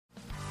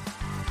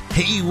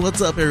Hey,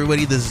 what's up,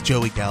 everybody? This is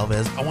Joey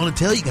Galvez. I want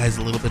to tell you guys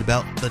a little bit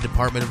about the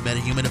Department of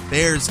Metahuman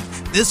Affairs.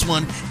 This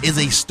one is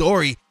a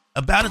story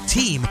about a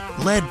team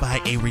led by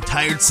a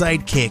retired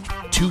sidekick,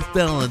 2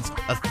 felons,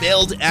 a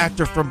failed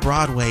actor from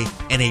Broadway,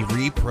 and a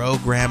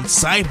reprogrammed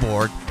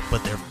cyborg.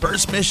 But their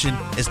first mission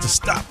is to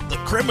stop the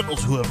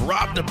criminals who have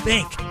robbed a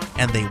bank,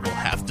 and they will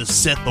have to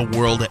set the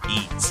world at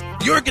ease.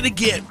 You're going to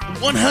get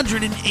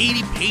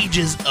 180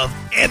 pages of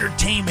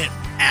entertainment,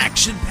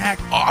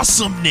 action-packed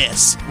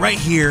awesomeness right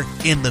here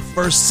in the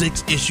first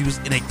 6 issues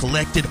in a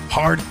collected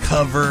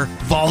hardcover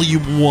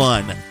volume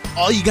 1.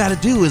 All you gotta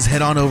do is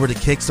head on over to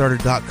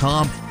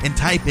Kickstarter.com and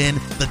type in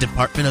the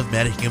Department of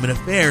Metahuman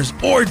Affairs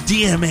or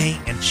DMA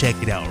and check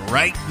it out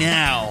right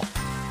now.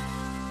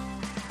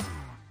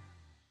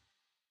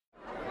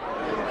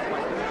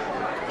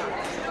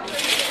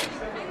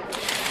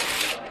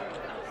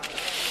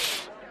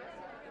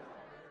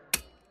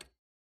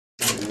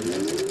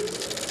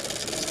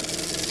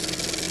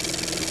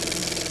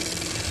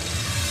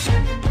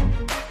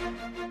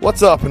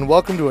 What's up, and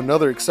welcome to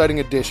another exciting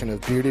edition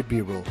of Bearded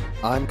B-Roll.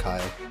 I'm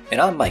Kyle. And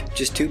I'm Mike,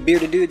 just 2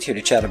 bearded dudes here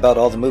to chat about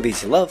all the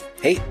movies you love,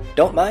 hate,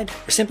 don't mind,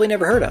 or simply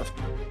never heard of.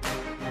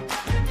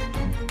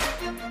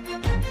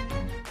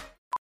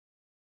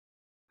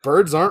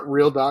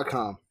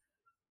 BirdsAren'tReal.com.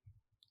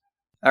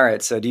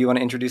 Alright, so do you want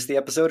to introduce the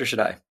episode, or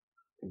should I?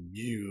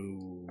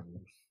 You.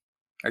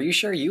 Are you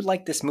sure you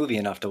like this movie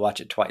enough to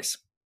watch it twice?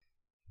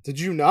 Did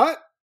you not?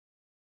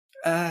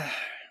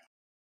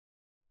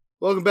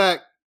 Welcome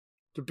back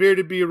to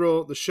Bearded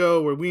B-Roll, the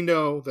show where we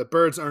know that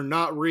birds are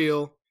not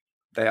real.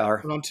 They are.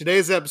 And on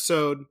today's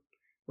episode,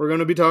 we're going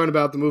to be talking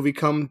about the movie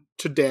Come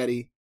to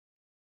Daddy.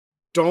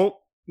 Don't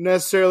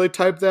necessarily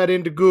type that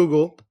into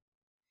Google,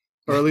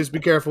 or at least be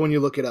careful when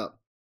you look it up.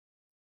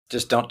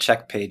 Just don't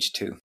check page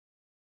 2.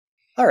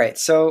 Alright,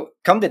 so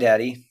Come to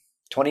Daddy,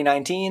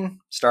 2019,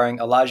 starring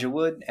Elijah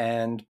Wood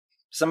and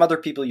some other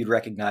people you'd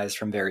recognize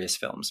from various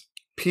films.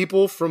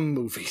 People from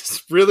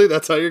movies. Really?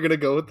 That's how you're going to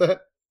go with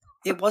that?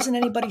 It wasn't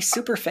anybody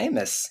super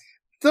famous.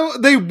 So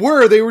they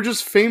were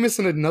just famous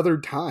in another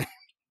time.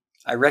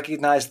 I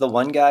recognized the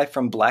one guy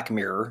from Black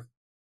Mirror.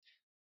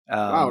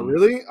 Wow,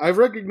 really? I've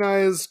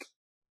recognized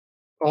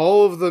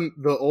all of the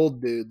old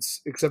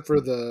dudes except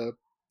for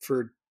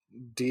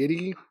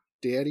Dandy.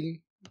 Is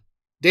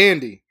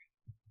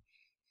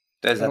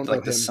that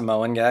like the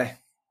Samoan guy?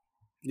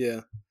 Yeah.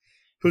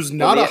 Who's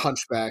not a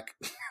hunchback.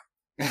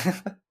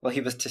 Well,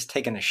 he was just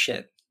taking a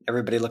shit.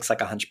 Everybody looks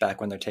like a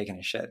hunchback when they're taking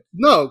a shit.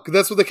 No,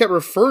 that's what they kept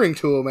referring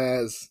to him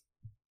as.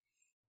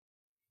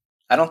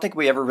 I don't think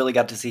we ever really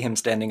got to see him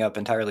standing up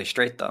entirely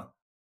straight, though.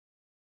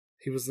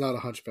 He was not a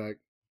hunchback.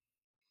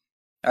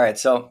 All right,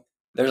 so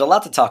there's a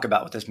lot to talk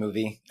about with this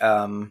movie.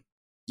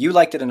 You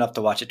liked it enough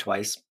to watch it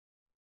twice.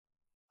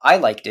 I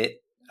liked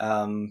it.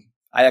 I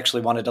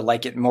actually wanted to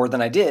like it more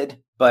than I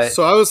did, but...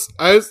 So I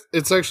was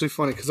it's actually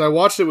funny, because I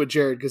watched it with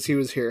Jared, because he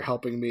was here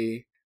helping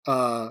me.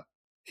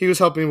 He was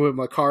helping me with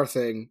my car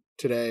thing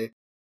today.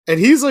 And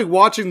he's like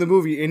watching the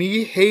movie, and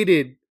he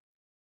hated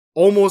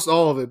almost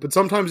all of it, but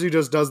sometimes he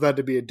just does that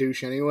to be a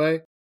douche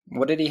anyway.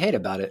 What did he hate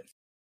about it?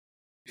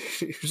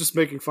 He was just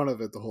making fun of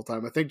it the whole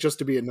time. I think just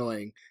to be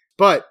annoying.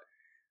 But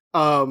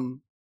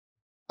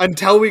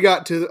until we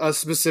got to a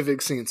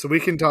specific scene, so we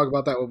can talk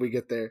about that when we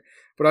get there.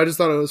 But I just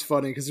thought it was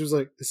funny because he was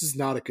like, "This is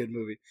not a good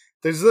movie."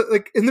 There's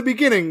like in the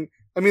beginning,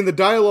 I mean, the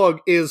dialogue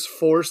is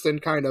forced and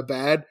kind of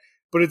bad,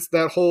 but it's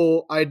that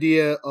whole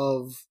idea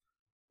of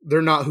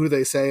they're not who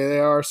they say they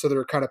are, so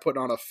they're kind of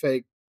putting on a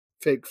fake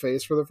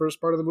face for the first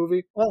part of the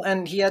movie. Well,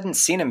 and he hadn't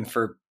seen him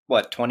for,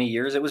 20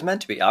 years? It was meant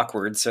to be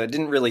awkward, so it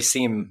didn't really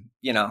seem,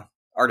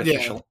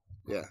 artificial.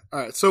 Yeah. All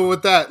right, so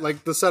with that,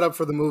 like, the setup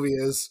for the movie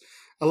is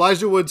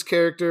Elijah Wood's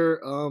character,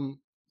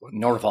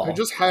 Norval. I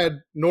just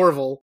had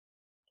Norval.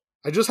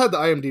 I just had the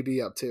IMDb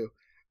up, too.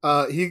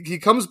 He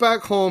comes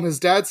back home.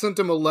 His dad sent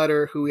him a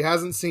letter who he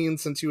hasn't seen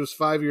since he was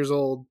 5 years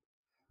old.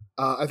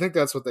 I think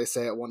that's what they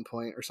say at one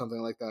point or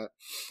something like that.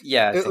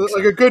 Yeah,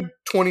 like a good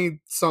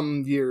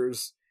 20-something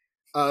years.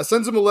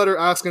 Sends him a letter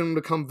asking him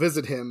to come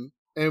visit him,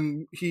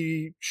 and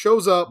he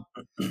shows up,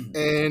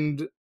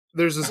 and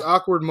there's this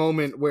awkward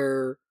moment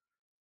where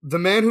the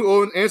man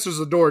who answers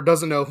the door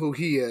doesn't know who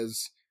he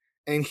is,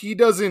 and he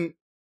doesn't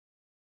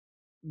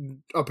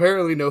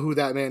apparently know who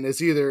that man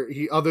is either.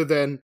 Other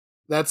than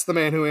that's the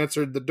man who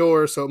answered the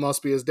door, so it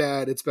must be his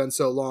dad. It's been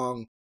so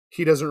long,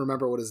 he doesn't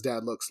remember what his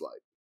dad looks like.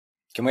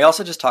 Can we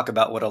also just talk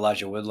about what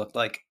Elijah Wood looked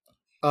like?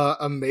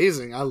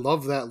 Amazing. I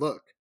love that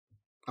look.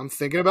 I'm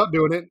thinking about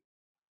doing it.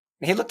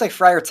 He looked like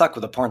Friar Tuck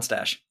with a porn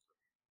stash.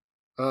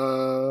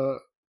 From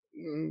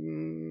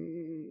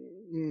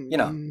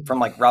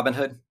like Robin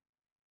Hood.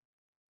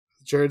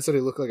 Jared said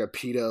he looked like a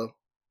pedo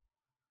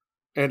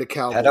and a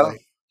cowboy. Pedo?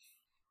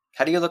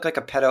 How do you look like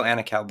a pedo and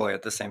a cowboy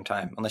at the same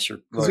time? Unless you're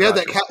Roy he had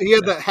Rogers. He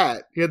had that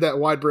hat. He had that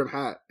wide brim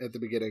hat at the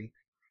beginning.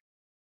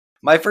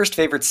 My first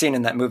favorite scene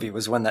in that movie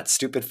was when that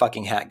stupid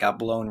fucking hat got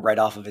blown right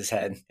off of his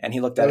head, and he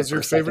looked at it for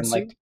a second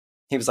like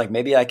he was like,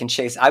 maybe I can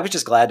chase. I was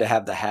just glad to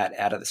have the hat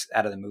out of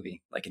the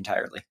movie, like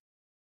entirely,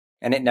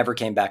 and it never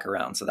came back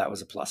around, so that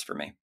was a plus for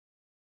me.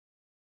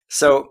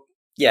 So,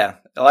 yeah,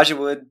 Elijah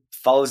Wood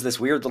follows this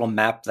weird little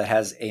map that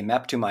has a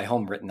map to my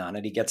home written on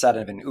it. He gets out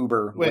of an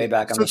Uber way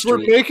back on the Since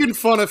we're street. making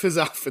fun of his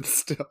outfit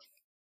still,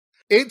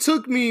 it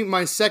took me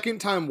my second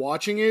time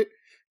watching it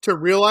to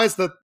realize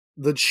that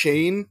the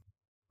chain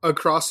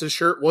across his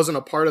shirt wasn't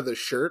a part of the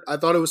shirt. I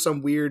thought it was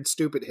some weird,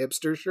 stupid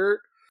hipster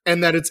shirt,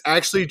 and that it's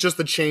actually just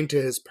the chain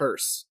to his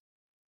purse.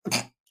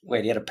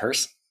 Wait, he had a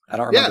purse? I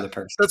don't remember the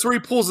purse. That's where he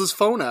pulls his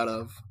phone out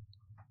of.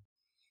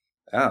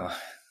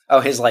 Oh,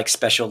 his like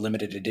special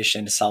limited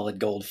edition solid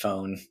gold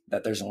phone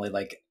that there's only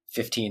like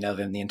 15 of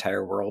in the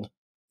entire world.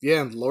 Yeah,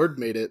 and Lorde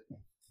made it.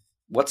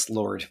 What's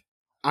Lorde?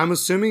 I'm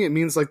assuming it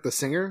means like the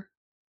singer.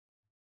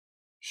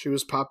 She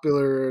was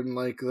popular in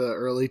like the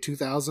early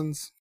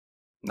 2000s.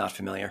 Not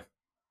familiar.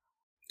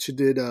 She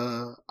did,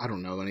 I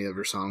don't know any of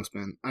her songs,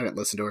 man. I didn't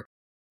listen to her.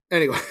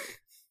 Anyway,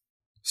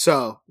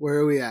 so where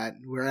are we at?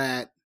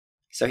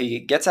 So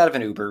he gets out of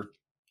an Uber,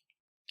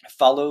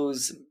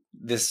 follows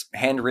this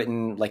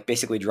handwritten, like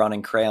basically drawn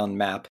in crayon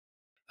map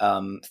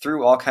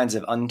through all kinds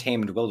of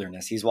untamed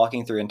wilderness. He's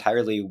walking through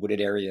entirely wooded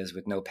areas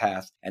with no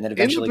path, and then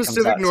eventually in the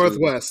Pacific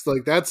Northwest.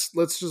 Like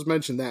let's just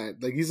mention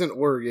that. Like he's in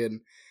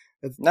Oregon.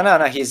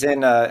 No. He's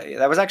in.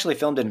 That was actually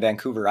filmed in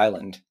Vancouver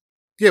Island.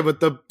 Yeah,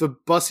 but the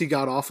bus he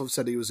got off of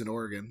said he was in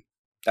Oregon.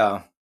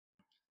 Oh,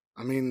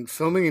 I mean,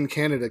 filming in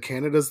Canada.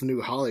 Canada's the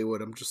new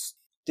Hollywood.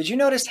 Did you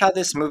notice how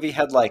this movie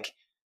had like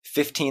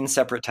 15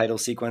 separate title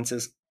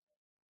sequences?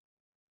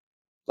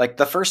 Like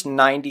the first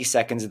 90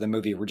 seconds of the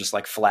movie were just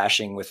like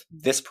flashing with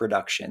this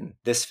production,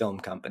 this film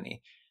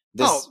company.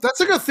 That's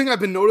like a thing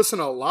I've been noticing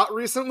a lot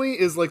recently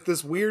is like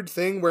this weird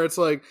thing where it's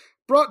like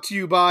brought to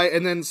you by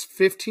and then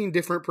 15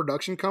 different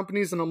production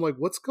companies. And I'm like,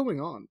 what's going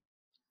on?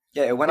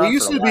 Yeah, it went on. It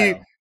used to be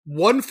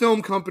one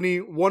film company,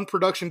 one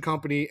production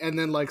company, and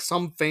then like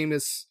some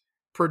famous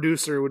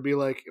producer would be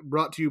like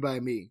brought to you by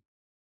me.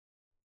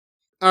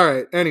 All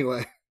right.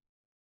 Anyway.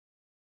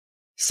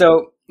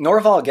 So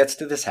Norval gets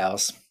to this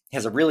house. He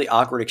has a really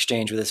awkward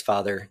exchange with his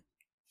father.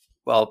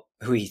 Well,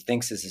 who he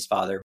thinks is his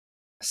father.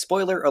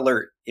 Spoiler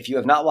alert. If you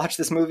have not watched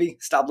this movie,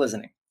 stop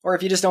listening. Or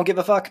if you just don't give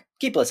a fuck,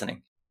 keep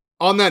listening.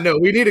 On that note,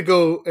 we need to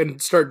go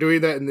and start doing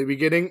that in the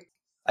beginning.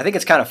 I think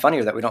it's kind of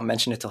funnier that we don't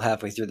mention it till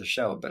halfway through the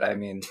show, but I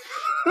mean...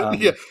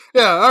 Yeah,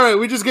 all right,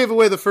 we just gave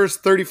away the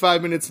first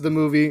 35 minutes of the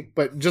movie,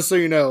 but just so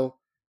you know,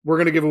 we're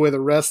going to give away the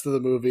rest of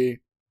the movie.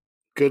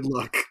 Good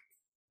luck.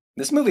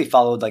 This movie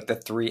followed like the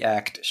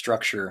 3-act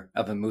structure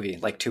of a movie,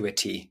 like to a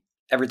T.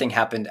 Everything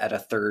happened at a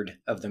third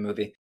of the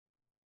movie.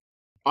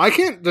 I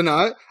can't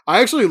deny it.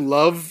 I actually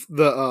love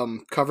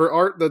the cover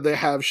art that they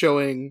have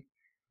showing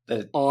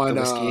the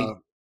whiskey.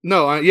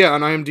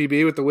 On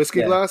IMDb with the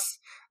whiskey glass.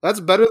 That's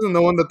better than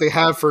the one that they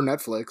have for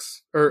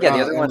Netflix. The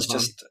other one's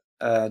just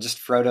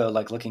Frodo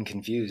like looking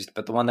confused,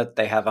 but the one that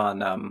they have on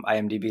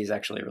IMDb is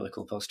actually a really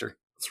cool poster.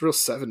 It's real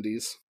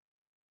 70s.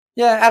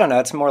 Yeah, I don't know.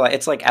 It's more like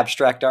it's like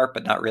abstract art,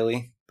 but not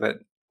really. But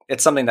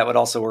it's something that would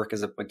also work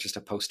as just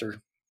a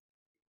poster.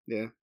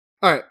 Yeah.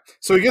 All right.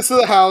 So he gets to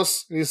the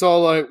house and he's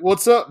all like,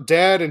 "What's up,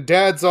 Dad?" And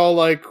Dad's all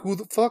like, "Who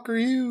the fuck are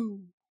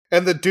you?"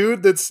 And the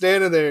dude that's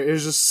standing there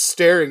is just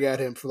staring at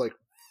him for like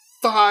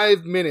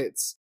 5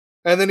 minutes.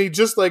 And then he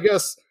just, I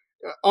guess,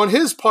 on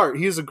his part,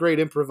 he's a great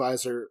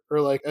improviser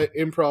or like an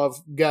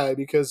improv guy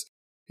because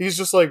he's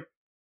just like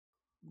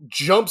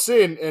jumps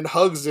in and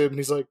hugs him. And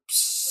he's like,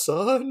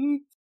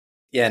 "Son?"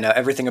 Yeah, no,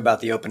 everything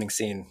about the opening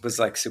scene was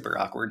like super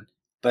awkward.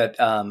 But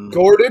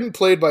Gordon,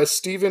 played by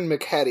Stephen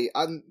McHattie.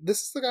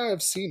 This is the guy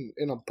I've seen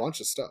in a bunch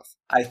of stuff.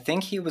 I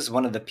think he was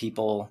one of the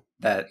people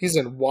that... He's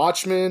in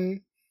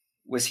Watchmen.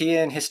 Was he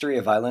in History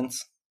of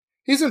Violence?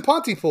 He's in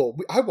Pontypool.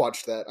 I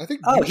watched that. I think.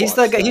 Oh, he's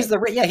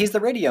the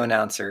radio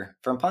announcer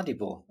from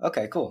Pontypool.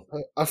 Okay, cool.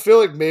 I feel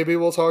like maybe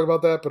we'll talk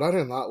about that, but I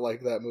did not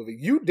like that movie.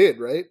 You did,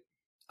 right?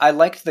 I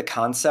liked the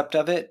concept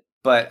of it,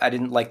 but I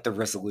didn't like the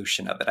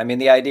resolution of it. I mean,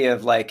 the idea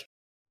of like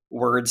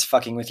words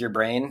fucking with your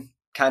brain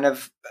kind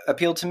of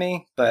appealed to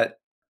me, but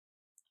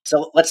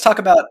so let's talk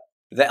about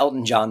the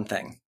Elton John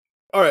thing.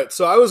 All right,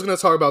 so I was going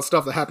to talk about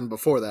stuff that happened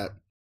before that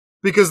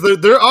because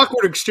their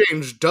awkward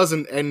exchange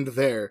doesn't end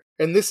there,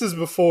 and this is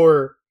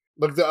before.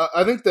 Like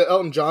I think the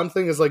Elton John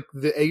thing is like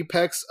the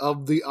apex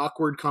of the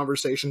awkward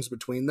conversations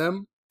between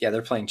them. Yeah,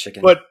 they're playing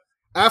chicken. But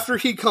after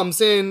he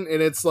comes in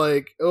and it's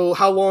like, "Oh,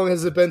 how long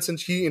has it been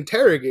since he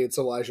interrogates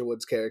Elijah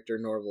Wood's character,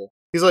 Norval?"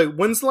 He's like,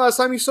 "When's the last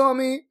time you saw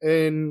me?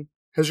 And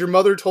has your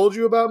mother told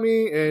you about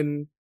me?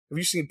 And have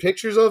you seen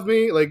pictures of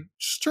me?" Like,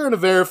 just trying to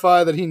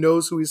verify that he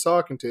knows who he's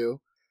talking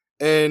to.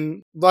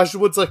 And Elijah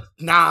Wood's like,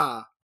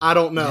 "Nah, I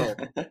don't know."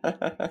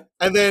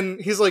 And then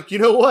he's like, "You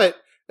know what?"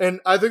 And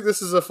I think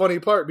this is a funny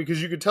part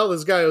because you could tell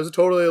this guy was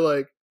totally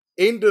like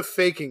into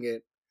faking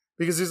it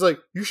because he's like,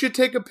 "You should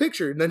take a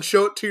picture and then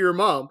show it to your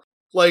mom."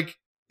 Like,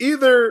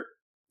 either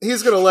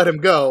he's going to let him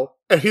go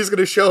and he's going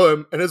to show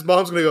him and his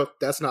mom's going to go,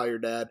 "That's not your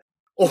dad."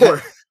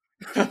 Or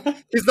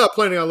he's not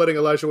planning on letting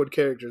Elijah Wood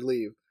character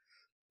leave.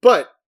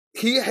 But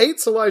he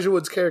hates Elijah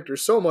Wood's character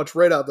so much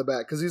right out the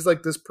bat because he's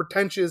like this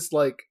pretentious,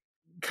 like,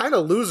 kind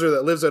of loser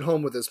that lives at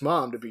home with his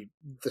mom, to be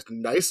the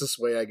nicest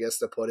way, I guess,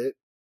 to put it.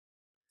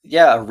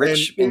 Yeah, a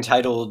rich, And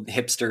entitled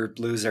hipster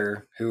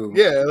loser who.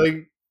 yeah,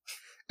 like,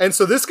 and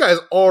so this guy's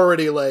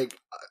already like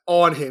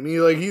on him.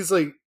 He's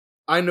like,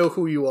 I know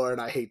who you are,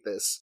 and I hate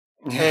this.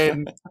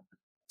 And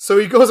so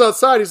he goes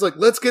outside. He's like,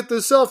 let's get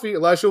this selfie.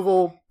 Elijah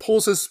Wood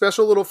pulls his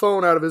special little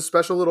phone out of his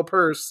special little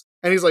purse,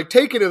 and he's like,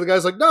 take it. And the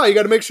guy's like, no, you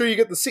got to make sure you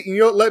get the seat. And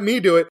you don't let me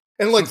do it.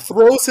 And like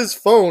throws his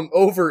phone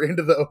over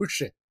into the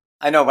ocean.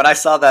 I know, when I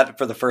saw that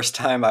for the first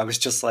time, I was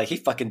just like, he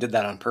fucking did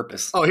that on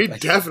purpose. Oh, he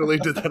definitely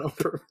did that on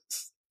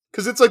purpose.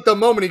 Because it's like the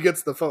moment he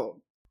gets the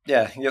phone.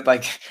 Yeah, you're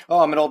like,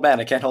 oh, I'm an old man.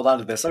 I can't hold on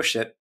to this. Oh,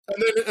 shit.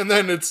 And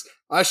then it's,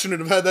 I shouldn't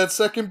have had that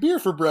second beer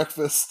for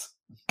breakfast.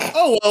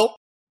 Oh, well.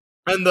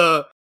 And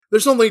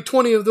there's only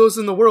 20 of those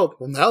in the world.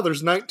 Well, now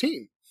there's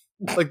 19.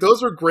 Like,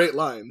 those are great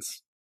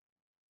lines.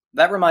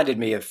 That reminded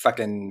me of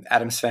fucking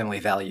Addams Family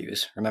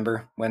Values.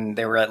 Remember when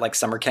they were at like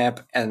summer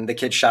camp and the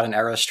kid shot an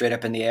arrow straight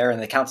up in the air and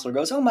the counselor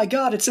goes, oh my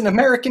God, it's an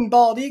American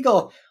bald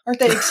eagle. Aren't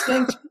they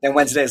extinct? And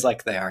Wednesday's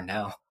like, they are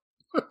now.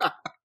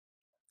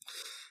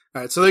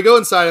 All right, so they go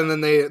inside and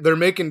then they're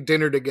making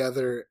dinner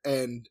together.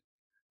 And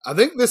I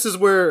think this is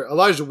where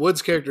Elijah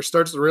Wood's character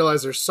starts to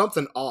realize there's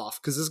something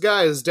off. Because this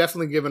guy is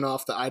definitely giving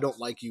off the I don't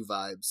like you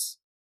vibes.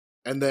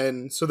 And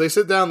then, so they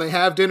sit down, they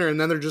have dinner,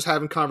 and then they're just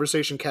having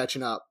conversation,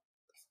 catching up.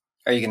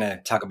 Are you going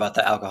to talk about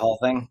the alcohol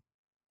thing?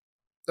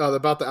 Oh,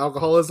 about the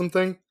alcoholism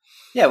thing?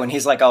 Yeah, when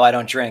he's like, oh, I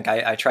don't drink.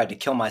 I tried to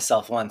kill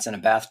myself once in a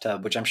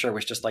bathtub, which I'm sure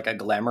was just like a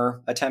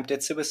glamour attempt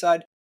at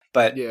suicide.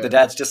 But Yeah. the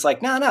dad's just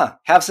like, no,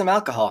 have some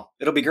alcohol.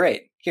 It'll be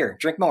great. Here,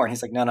 drink more. And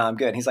he's like, no, I'm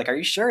good. And he's like, are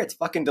you sure? It's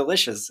fucking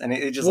delicious. And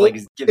it just Well,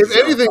 gives if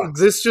zero anything, fucks.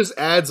 this just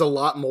adds a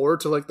lot more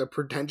to like the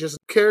pretentious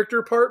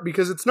character part,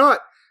 because it's not,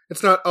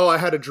 oh, I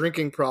had a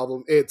drinking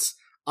problem. It's,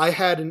 I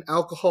had an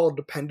alcohol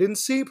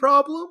dependency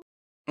problem.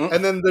 Mm.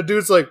 And then the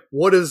dude's like,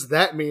 what does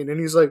that mean? And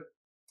he's like,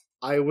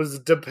 I was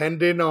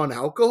dependent on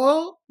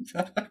alcohol?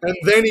 And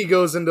then he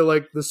goes into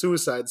like the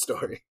suicide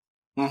story.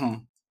 Mm-hmm.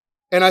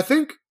 And I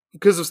think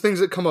because of things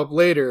that come up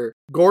later,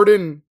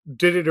 Gordon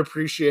didn't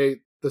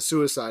appreciate the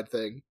suicide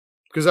thing.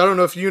 Because I don't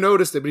know if you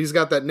noticed it, but he's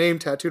got that name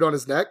tattooed on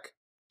his neck.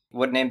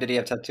 What name did he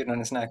have tattooed on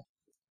his neck?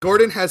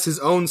 Gordon has his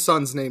own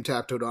son's name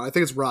tattooed on. I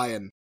think it's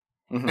Ryan.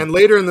 Mm-hmm. And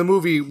later in the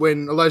movie,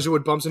 when Elijah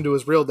Wood bumps into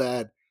his real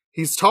dad,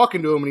 he's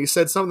talking to him and he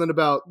said something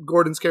about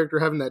Gordon's character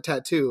having that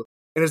tattoo.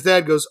 And his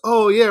dad goes,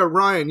 oh yeah,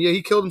 Ryan, yeah,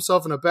 he killed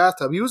himself in a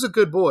bathtub. He was a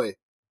good boy.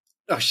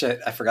 Oh shit,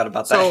 I forgot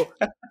about that. So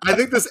I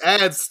think this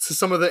adds to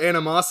some of the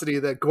animosity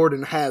that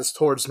Gordon has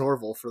towards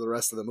Norval for the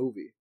rest of the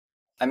movie.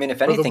 I mean, if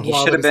the anything, he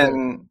while should have that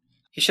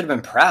he's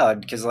been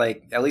proud because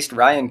like at least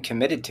Ryan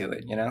committed to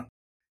it, you know?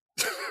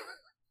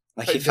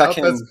 Like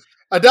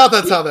I doubt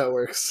that's how that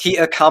works. he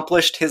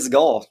accomplished his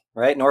goal,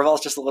 right?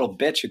 Norval's just a little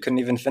bitch who couldn't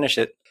even finish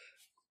it.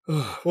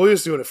 Well, he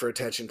was doing it for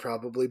attention,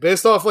 probably,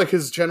 based off like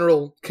his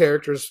general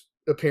character's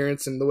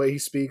appearance and the way he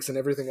speaks and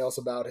everything else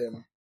about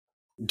him.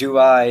 Do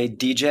I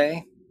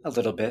DJ? A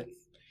little bit.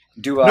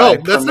 Do I No,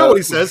 that's not promote- what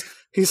he says.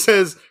 He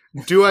says,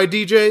 do I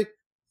DJ?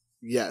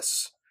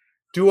 Yes.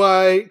 Do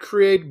I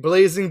create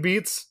blazing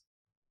beats?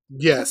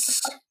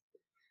 Yes.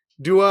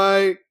 Do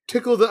I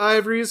tickle the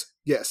ivories?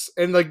 Yes.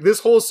 And like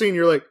this whole scene,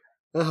 you're like,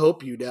 I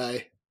hope you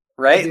die.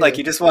 Right? Yeah. Like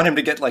you just want him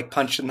to get like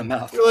punched in the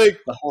mouth You're like,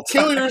 the whole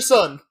time. kill your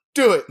son.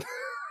 Do it.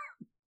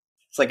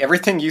 It's like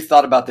everything you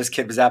thought about this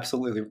kid was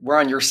absolutely, we're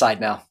on your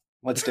side now.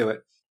 Let's do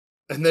it.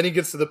 And then he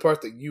gets to the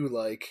part that you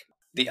like.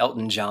 The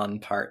Elton John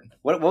part.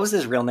 What was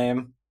his real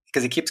name?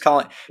 Because he keeps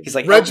calling, he's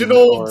like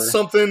Reginald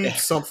Elton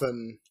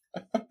something.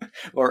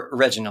 or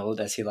Reginald,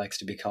 as he likes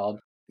to be called.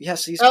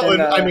 Yes, he's Ellen,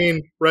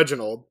 been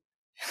Reginald.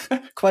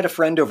 quite a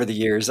friend over the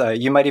years.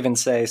 You might even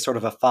say sort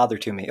of a father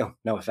to me. Oh,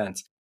 no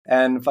offense.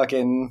 And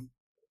fucking,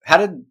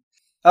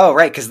 oh,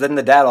 right, because then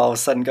the dad all of a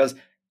sudden goes,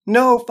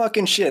 no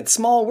fucking shit,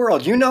 small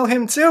world. You know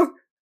him too?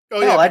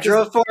 Oh Hell, I because-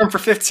 drove for him for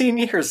 15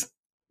 years.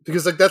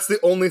 Because like that's the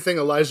only thing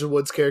Elijah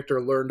Wood's character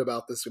learned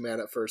about this man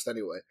at first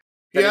anyway.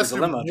 He That he asked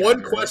was a him limo one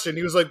driver, question.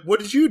 He was like, what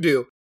did you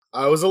do?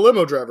 I was a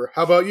limo driver.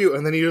 How about you?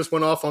 And then he just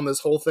went off on this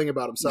whole thing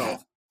about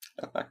himself.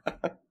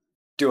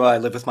 Do I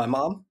live with my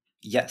mom?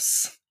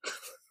 Yes.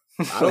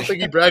 I don't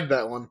think he bragged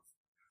that one.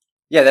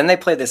 Yeah, then they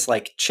play this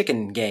like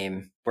chicken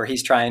game where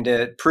he's trying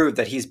to prove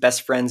that he's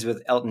best friends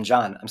with Elton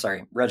John. I'm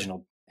sorry,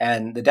 Reginald.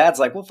 And the dad's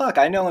like, well, fuck,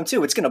 I know him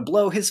too. It's going to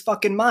blow his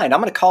fucking mind.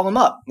 I'm going to call him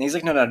up. And he's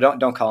like, no,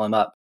 don't call him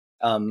up.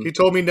 He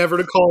told me never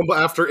to call him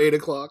after 8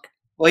 o'clock.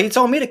 Well, he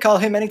told me to call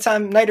him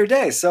anytime, night or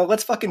day. So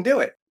let's fucking do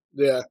it.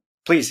 Yeah.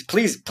 Please,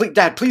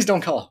 Dad, please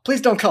don't call. Please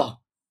don't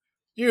call.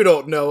 You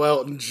don't know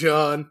Elton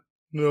John.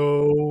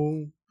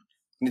 No.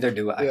 Neither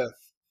do I. Yeah.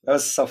 That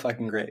was so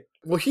fucking great.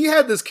 Well, he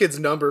had this kid's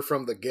number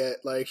from the get.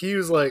 Like, he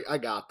was like, I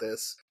got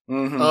this.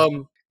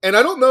 Mm-hmm. And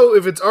I don't know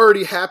if it's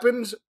already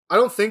happened. I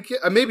don't think it,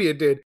 maybe it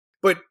did.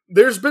 But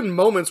there's been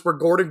moments where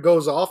Gordon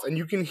goes off and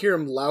you can hear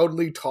him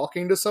loudly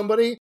talking to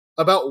somebody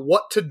about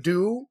what to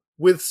do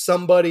with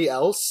somebody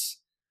else.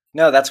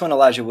 No, that's when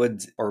Elijah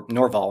Wood or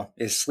Norval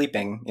is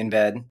sleeping in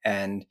bed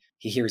and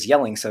he hears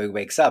yelling, so he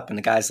wakes up and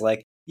the guy's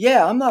like,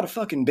 yeah, I'm not a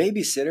fucking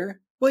babysitter.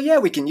 Well, yeah,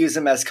 we can use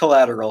him as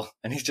collateral.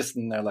 And he's just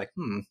in there like,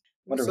 wonder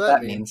What's what that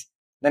that mean? means.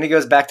 Then he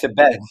goes back to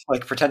bed,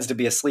 like pretends to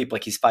be asleep,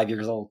 like he's 5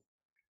 years old.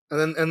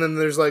 And then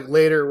there's like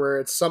later where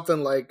it's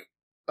something like,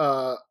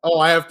 oh,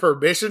 I have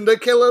permission to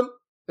kill him,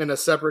 in a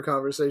separate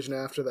conversation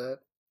after that.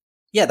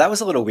 Yeah, that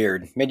was a little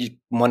weird. Made you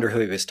wonder who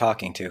he was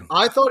talking to.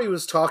 I thought he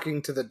was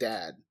talking to the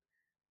dad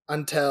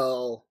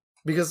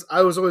because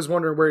I was always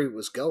wondering where he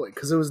was going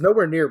because it was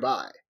nowhere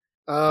nearby.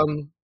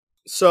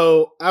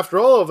 So after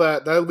all of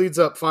that, that leads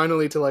up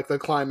finally to like the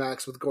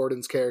climax with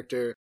Gordon's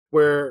character,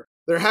 where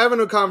they're having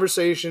a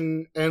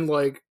conversation and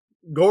like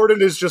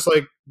Gordon is just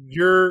like,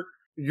 you're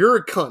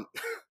a cunt.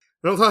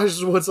 And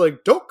Elijah Wood's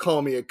like, don't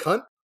call me a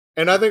cunt.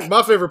 And I think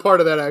my favorite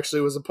part of that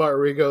actually was the part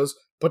where he goes,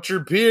 but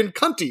you're being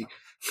cunty.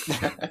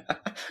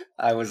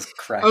 I was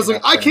cracking. I was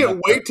like, I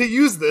can't wait to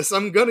use this.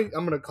 I'm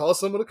gonna call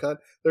someone a cunt.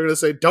 They're gonna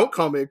say, don't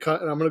call me a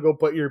cunt, and I'm gonna go,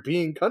 but you're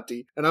being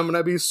cunty. And I'm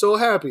gonna be so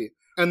happy.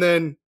 And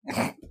then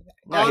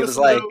no, he was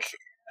like,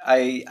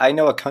 I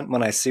know a cunt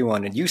when I see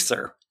one, and you,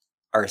 sir,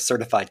 are a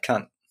certified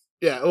cunt.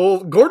 Yeah, well,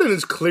 Gordon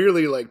is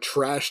clearly like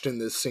trashed in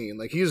this scene.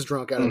 Like he's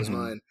drunk out of his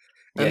mind.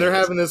 And they're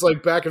having this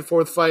like back and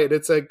forth fight.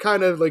 It's like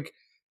kind of like,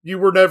 you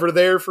were never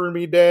there for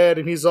me, Dad.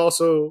 And he's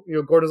also,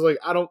 Gordon's like,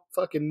 I don't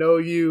fucking know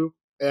you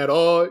at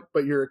all,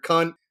 but you're a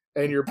cunt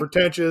and you're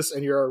pretentious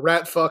and you're a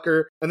rat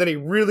fucker. And then he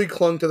really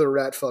clung to the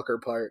rat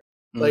fucker part.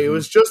 Like it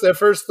was just at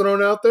first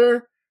thrown out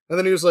there. And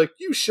then he was like,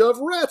 you shove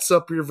rats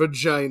up your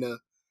vagina.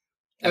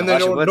 And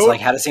then Wood's like,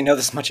 how does he know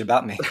this much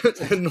about me?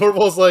 And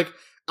Norval's like,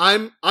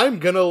 I'm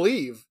gonna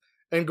leave.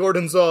 And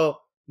Gordon's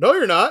all, no,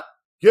 you're not.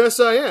 Yes,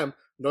 I am.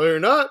 No, you're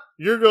not.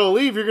 You're going to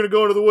leave. You're going to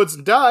go into the woods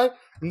and die.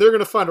 And they're going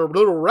to find a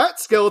little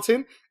rat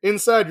skeleton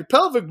inside your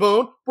pelvic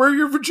bone where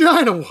your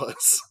vagina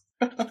was.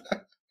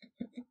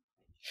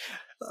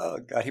 Oh,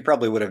 God. He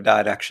probably would have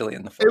died, actually,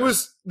 in the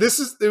forest.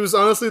 It was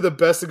honestly the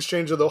best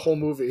exchange of the whole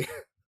movie.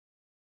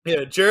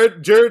 Yeah,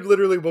 Jared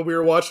literally, when we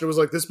were watching it, was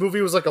like, this movie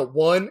was like a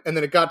 1, and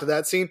then it got to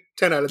that scene,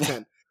 10 out of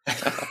 10.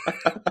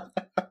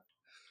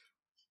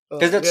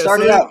 Because it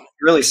started out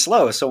really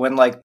slow, so when,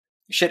 like,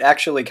 shit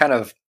actually kind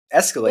of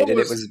escalated,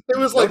 it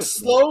was like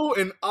slow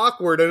and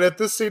awkward, and at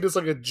this scene it's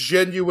like a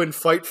genuine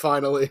fight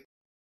finally.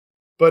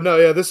 But no,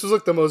 yeah, this was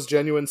like the most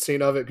genuine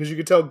scene of it because you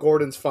could tell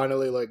Gordon's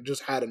finally like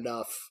just had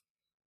enough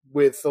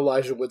with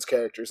Elijah Wood's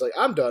character. He's like,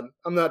 I'm done.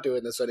 I'm not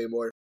doing this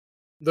anymore.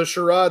 The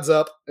charade's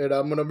up, and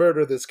I'm gonna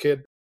murder this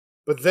kid.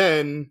 But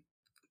then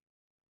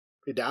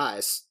he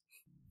dies.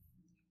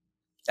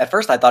 At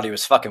first, I thought he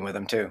was fucking with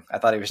him too. I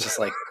thought he was just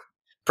like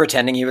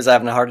pretending he was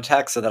having a heart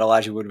attack so that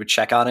Elijah Wood would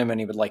check on him and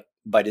he would like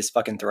bite his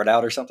fucking throat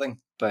out or something.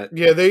 But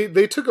yeah,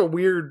 they took a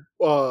weird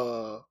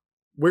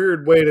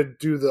way to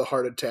do the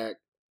heart attack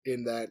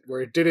in that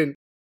where it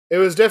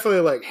was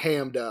definitely like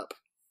hammed up.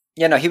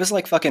 Yeah, no, he was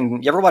like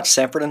fucking, you ever watch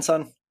Sanford and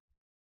Son?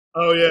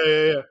 Oh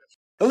yeah.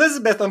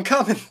 Elizabeth, I'm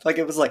coming. Like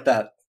it was like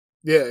that.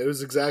 Yeah, it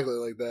was exactly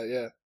like that,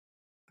 yeah.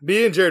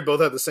 Me and Jared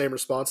both had the same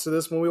response to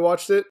this when we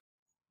watched it.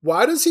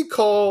 Why does he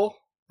call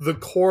the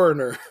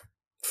coroner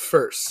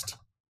first?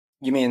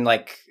 You mean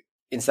like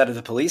instead of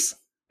the police?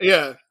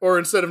 Yeah, or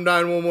instead of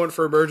 911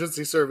 for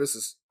emergency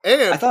services.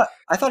 And I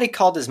thought he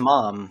called his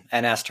mom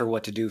and asked her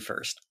what to do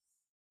first.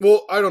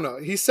 Well, I don't know.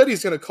 He said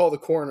he's going to call the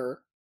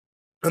coroner,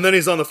 and then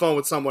he's on the phone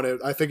with someone.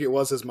 I think it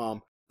was his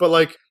mom. But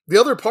like the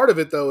other part of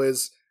it though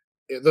is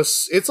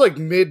it's like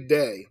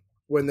midday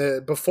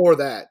before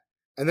that,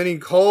 and then he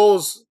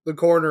calls the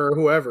coroner or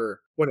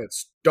whoever when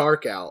it's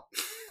dark out.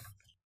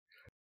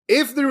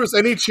 If there was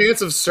any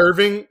chance of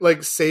saving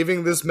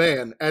this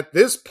man at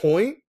this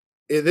point,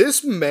 it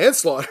is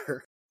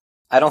manslaughter.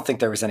 I don't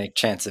think there was any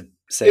chance of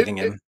saving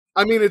him.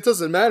 I mean, it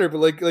doesn't matter, but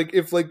like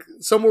if like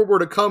someone were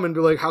to come and be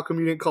like, "How come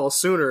you didn't call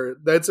sooner?"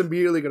 That's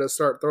immediately going to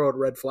start throwing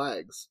red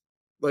flags.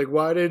 Like,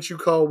 why didn't you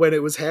call when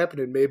it was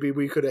happening? Maybe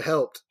we could have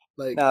helped.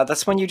 Like, no,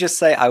 that's when you just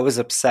say, "I was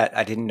upset.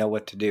 I didn't know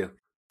what to do,"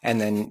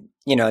 and then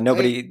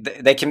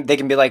they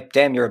can be like,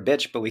 "Damn, you're a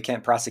bitch," but we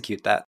can't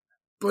prosecute that.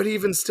 But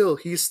even still,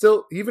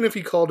 even if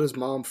he called his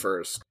mom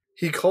first,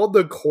 he called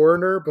the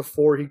coroner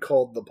before he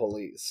called the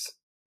police,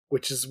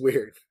 which is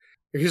weird.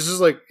 He's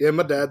just like, yeah,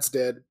 my dad's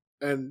dead.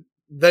 And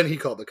then he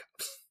called the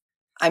cops.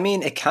 I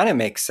mean, it kind of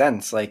makes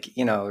sense. Like,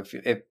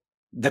 if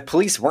the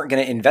police weren't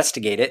going to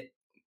investigate it,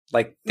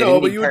 like, they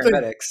didn't need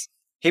paramedics.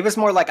 He was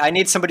more like, I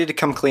need somebody to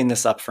come clean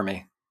this up for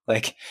me.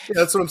 Like, yeah,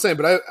 that's what I'm saying.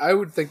 But I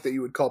would think that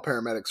you would call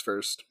paramedics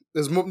first.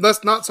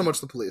 That's not so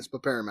much the police,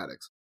 but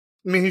paramedics.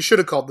 I mean, he should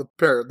have called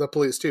the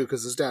police too,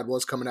 because his dad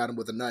was coming at him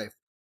with a knife.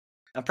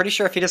 I'm pretty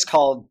sure if he just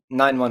called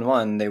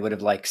 911, they would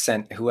have like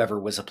sent whoever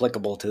was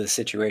applicable to the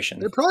situation.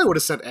 They probably would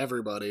have sent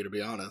everybody, to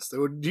be honest.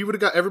 He would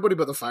have got everybody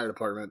but the fire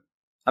department.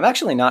 I'm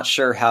actually not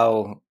sure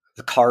how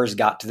the cars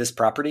got to this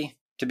property,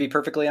 to be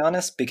perfectly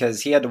honest,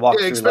 because he had to walk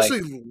through.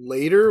 Especially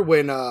later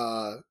when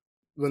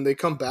they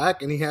come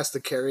back and he has to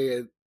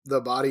carry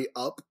the body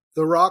up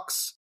the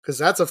rocks, because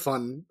that's a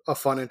fun,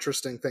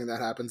 interesting thing that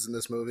happens in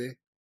this movie.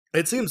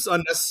 It seems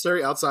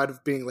unnecessary outside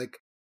of being like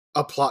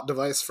a plot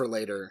device for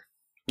later.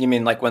 You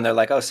mean like when they're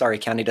like, oh, sorry,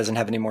 county doesn't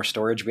have any more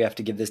storage. We have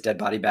to give this dead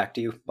body back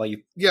to you while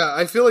you. Yeah,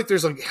 I feel like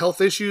there's like health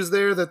issues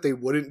there that they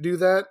wouldn't do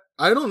that.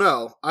 I don't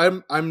know.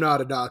 I'm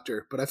not a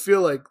doctor, but I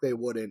feel like they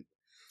wouldn't.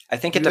 I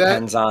think it Do that?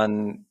 depends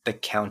on the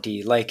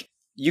county. Like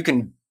you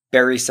can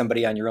bury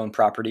somebody on your own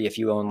property if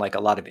you own like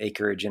a lot of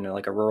acreage in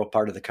like a rural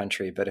part of the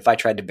country. But if I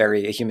tried to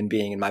bury a human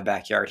being in my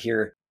backyard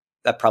here,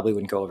 that probably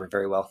wouldn't go over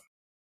very well.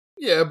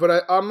 Yeah,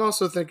 but I'm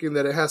also thinking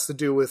that it has to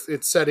do with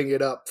it setting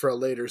it up for a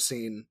later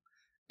scene.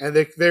 And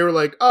they were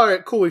like, all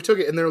right, cool, we took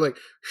it. And they were like,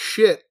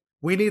 shit,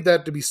 we need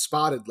that to be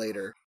spotted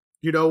later.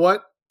 You know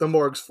what? The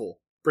morgue's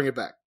full. Bring it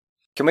back.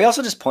 Can we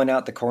also just point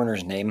out the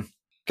coroner's name?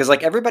 Because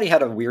like everybody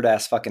had a weird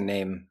ass fucking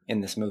name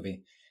in this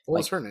movie. What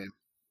was Like, her name?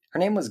 her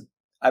name was,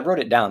 I wrote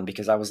it down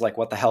because I was like,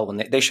 what the hell? When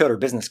they showed her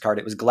business card,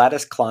 it was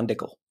Gladys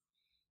Clondicle.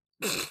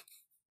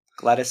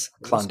 Gladys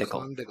Clondicle.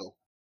 Clondicle.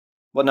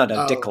 Well, no,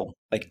 Oh. Dickel.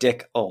 Like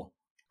Dick O.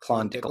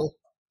 Clondicle. Clondicle?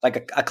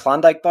 Like a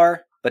Klondike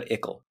bar, but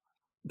Ickle.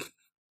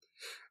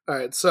 All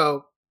right,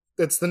 so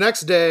it's the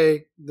next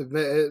day.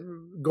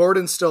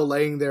 Gordon's still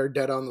laying there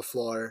dead on the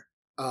floor.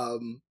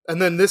 And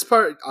then this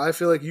part, I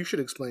feel like you should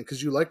explain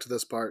because you liked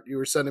this part. You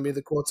were sending me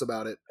the quotes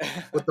about it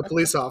with the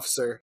police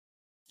officer.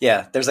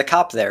 Yeah, there's a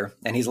cop there,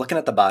 and he's looking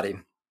at the body,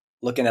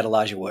 looking at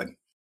Elijah Wood.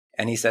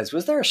 And he says,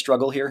 was there a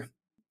struggle here?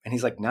 And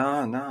he's like, no,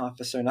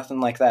 officer, nothing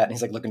like that. And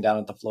he's like looking down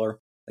at the floor.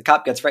 The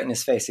cop gets right in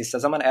his face. He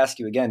says, I'm going to ask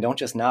you again. Don't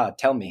just nod.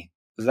 Tell me,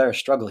 was there a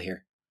struggle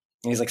here?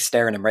 And he's like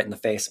staring him right in the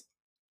face.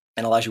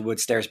 And Elijah Wood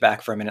stares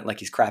back for a minute like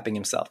he's crapping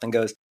himself and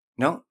goes,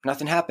 no,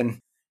 nothing happened.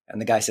 And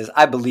the guy says,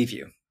 I believe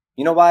you.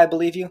 You know why I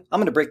believe you? I'm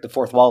going to break the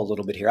fourth wall a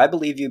little bit here. I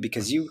believe you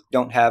because you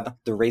don't have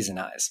the raisin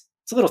eyes.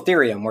 It's a little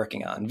theory I'm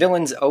working on.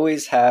 Villains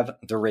always have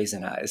the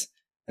raisin eyes.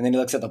 And then he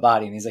looks at the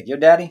body and he's like, your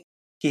daddy?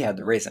 He had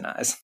the raisin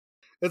eyes.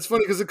 It's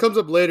funny because it comes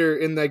up later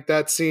in like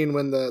that scene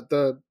when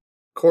the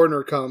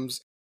coroner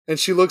comes and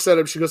she looks at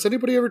him. She goes,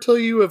 anybody ever tell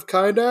you have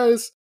kind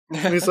eyes?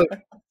 And he's like,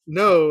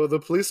 no, the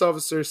police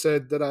officer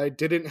said that I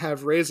didn't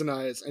have raisin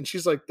eyes. And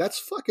she's like, that's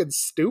fucking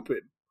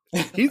stupid.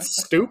 He's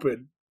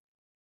stupid.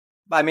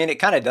 I mean, it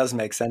kind of does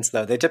make sense,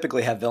 though. They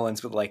typically have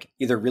villains with, like,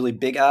 either really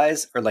big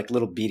eyes or, like,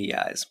 little beady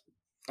eyes.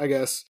 I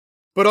guess.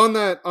 But on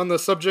the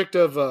subject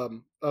of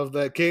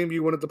that game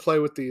you wanted to play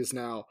with these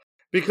now,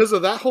 because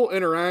of that whole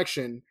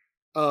interaction,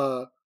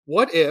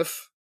 what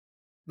if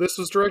this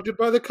was directed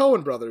by the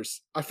Coen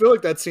brothers? I feel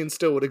like that scene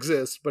still would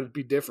exist, but it'd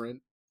be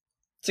different.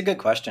 It's a good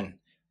question.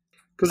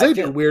 Because they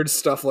do weird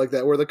stuff like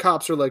that, where the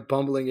cops are like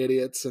bumbling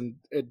idiots and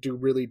do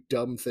really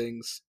dumb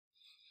things.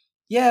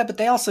 Yeah, but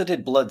they also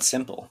did Blood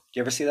Simple. Do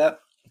you ever see that?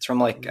 It's from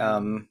like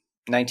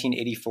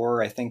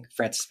 1984. I think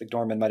Francis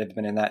McDormand might have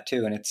been in that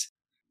too. And it's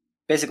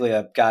basically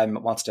a guy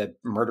wants to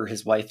murder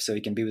his wife so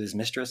he can be with his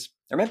mistress.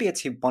 Or maybe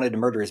it's he wanted to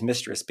murder his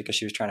mistress because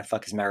she was trying to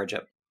fuck his marriage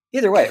up.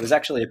 Either way, it was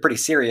actually a pretty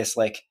serious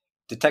like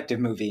detective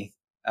movie.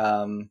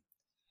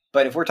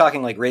 But if we're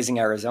talking like Raising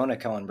Arizona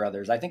Coen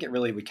brothers, I think it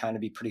really would kind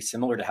of be pretty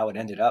similar to how it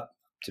ended up,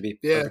 to be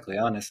perfectly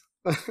honest.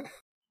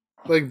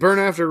 Like Burn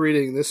After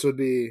Reading, this would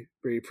be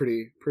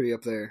pretty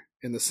up there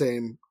in the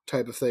same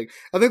type of thing.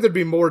 I think there'd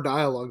be more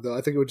dialogue though.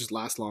 I think it would just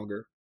last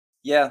longer.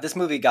 Yeah, this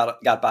movie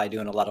got by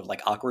doing a lot of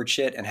like awkward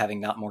shit and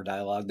having not more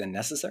dialogue than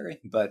necessary.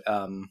 But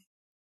well,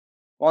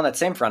 on that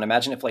same front,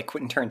 imagine if like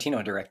Quentin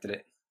Tarantino directed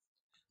it.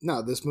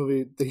 No, this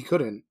movie he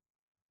couldn't.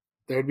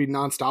 There'd be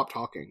nonstop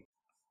talking.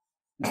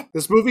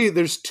 This movie,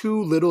 there's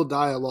too little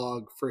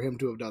dialogue for him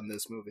to have done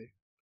this movie.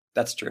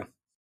 That's true.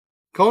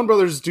 Coen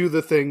brothers do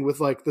the thing with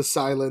like the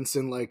silence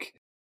and like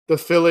the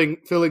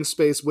filling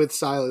space with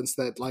silence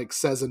that like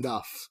says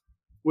enough,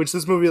 which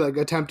this movie like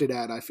attempted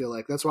at. I feel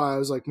like that's why I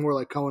was like more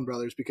like Coen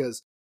brothers,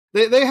 because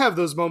they have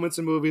those moments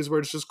in movies where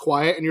it's just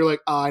quiet and you're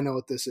like, I know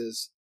what this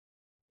is,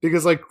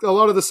 because like a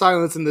lot of the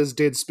silence in this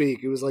did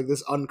speak. It was like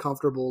this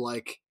uncomfortable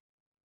like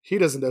he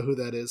doesn't know who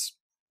that is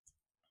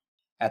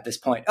At this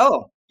point,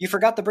 oh, you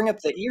forgot to bring up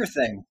the ear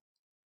thing.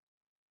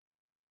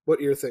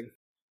 What ear thing?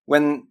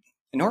 When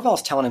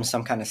Norval's telling him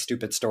some kind of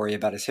stupid story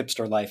about his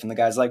hipster life, and the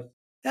guy's like,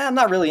 I'm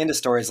not really into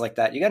stories like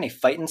that. You got any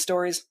fighting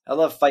stories? I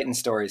love fighting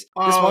stories.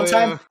 This one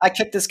time, I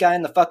kicked this guy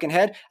in the fucking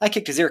head. I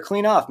kicked his ear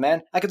clean off,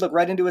 man. I could look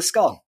right into his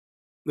skull.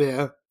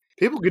 Yeah.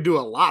 People could do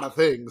a lot of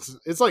things.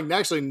 It's like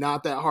actually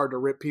not that hard to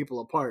rip people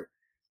apart.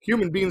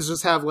 Human beings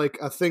just have like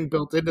a thing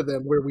built into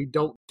them where we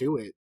don't do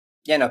it.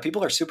 Yeah, no,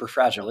 people are super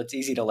fragile. It's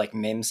easy to like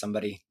maim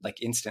somebody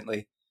like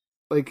instantly.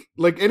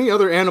 Like any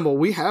other animal,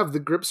 we have the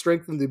grip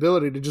strength and the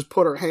ability to just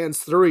put our hands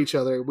through each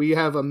other. We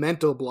have a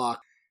mental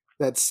block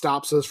that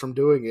stops us from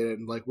doing it,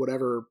 and like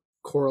whatever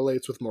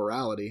correlates with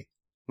morality.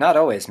 Not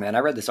always, man. I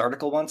read this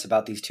article once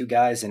about these two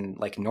guys in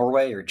like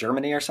Norway or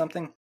Germany or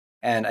something.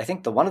 And I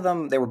think the one of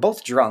them, they were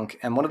both drunk,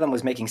 and one of them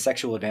was making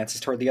sexual advances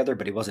toward the other,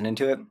 but he wasn't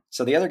into it.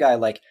 So the other guy,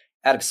 like,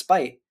 out of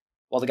spite,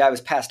 while the guy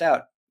was passed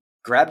out,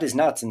 grabbed his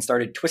nuts and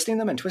started twisting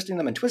them and twisting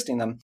them and twisting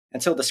them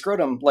until the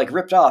scrotum, like,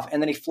 ripped off,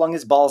 and then he flung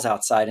his balls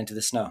outside into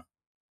the snow.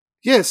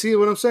 Yeah, see,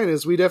 what I'm saying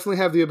is we definitely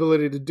have the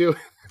ability to do it.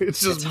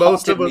 It's just it's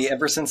most of us. Me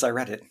ever since I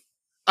read it.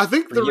 I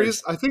think the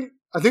reason, I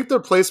think the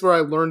place where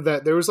I learned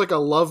that there was like a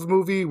love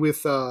movie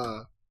with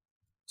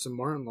Is it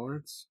Martin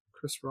Lawrence?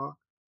 Chris Rock?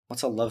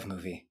 What's a love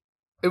movie?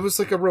 It was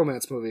like a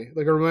romance movie,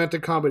 like a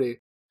romantic comedy.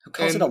 Who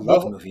calls And it a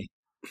love movie?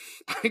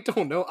 I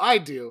don't know. I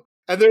do.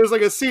 And there's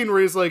like a scene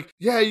where he's like,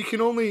 yeah, you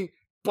can only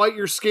bite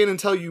your skin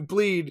until you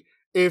bleed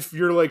if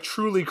you're like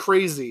truly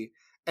crazy.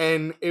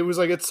 And it was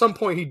like at some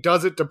point he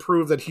does it to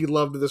prove that he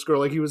loved this girl.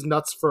 Like he was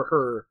nuts for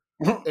her.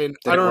 And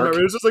I don't remember.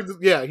 It was just like,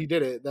 yeah, he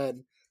did it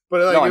then.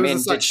 But like, no, I mean,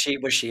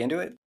 was she into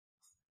it?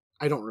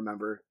 I don't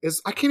remember.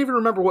 I can't even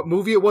remember what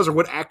movie it was or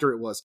what actor it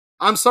was.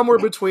 I'm somewhere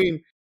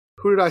between,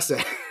 who did I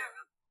say?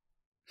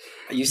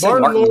 You said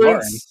Martin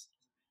Lawrence.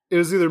 It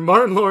was either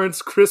Martin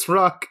Lawrence, Chris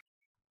Rock,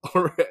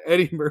 or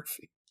Eddie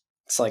Murphy.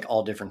 It's like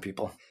all different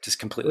people, just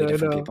completely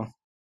different people.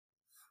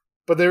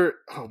 But they're,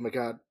 oh my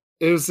god,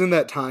 it was in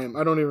that time.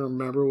 I don't even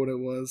remember what it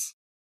was.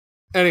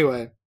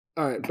 Anyway,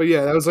 all right, but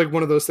yeah, that was like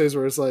one of those things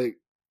where it's like,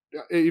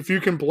 if you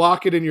can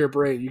block it in your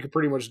brain, you can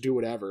pretty much do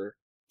whatever.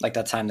 Like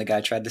that time the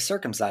guy tried to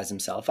circumcise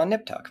himself on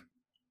Nip Tuck.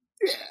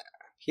 Yeah.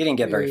 He didn't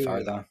get very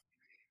far though.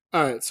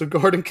 All right, so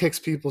Gordon kicks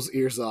people's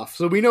ears off.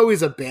 So we know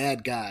he's a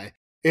bad guy.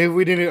 If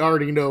we didn't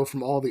already know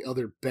from all the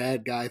other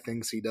bad guy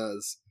things he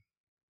does.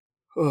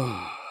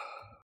 The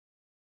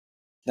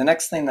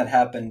next thing that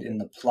happened in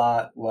the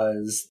plot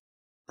was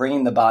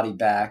bringing the body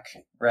back,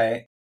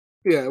 right?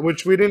 Yeah,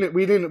 which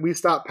we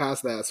stopped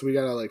past that, so we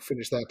gotta like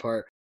finish that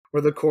part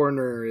where the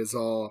coroner is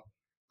all,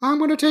 I'm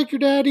gonna take your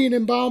daddy and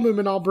embalm him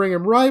and I'll bring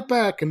him right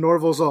back, and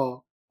Norval's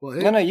all, well,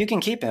 hey, no, you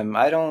can keep him.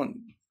 I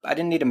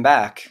didn't need him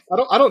back.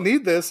 I don't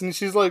need this. And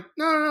she's like,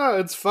 no,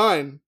 it's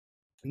fine.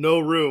 No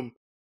room.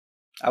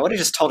 I would have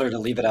just told her to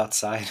leave it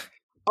outside.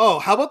 Oh,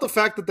 how about the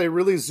fact that they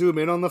really zoom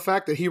in on the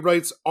fact that he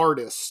writes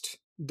artist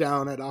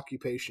down at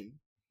occupation?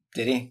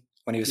 Did he?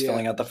 When he was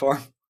filling out the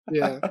form?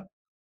 Yeah.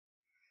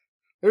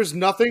 There's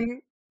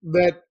nothing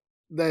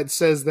that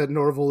says that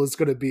Norval is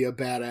going to be a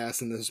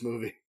badass in this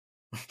movie.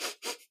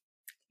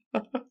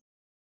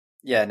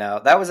 Yeah, no,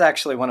 that was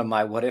actually one of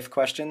my what if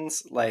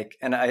questions. Like,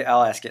 and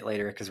I'll ask it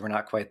later because we're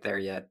not quite there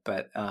yet.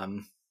 But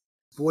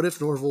what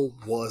if Norval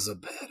was a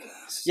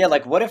badass? Yeah,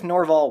 like what if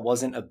Norval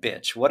wasn't a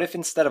bitch? What if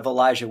instead of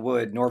Elijah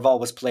Wood, Norval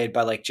was played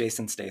by like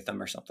Jason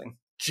Statham or something?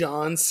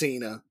 John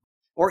Cena.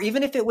 Or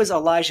even if it was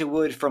Elijah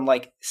Wood from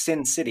like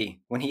Sin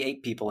City when he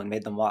ate people and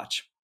made them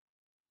watch.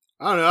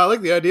 I don't know. I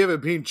like the idea of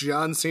it being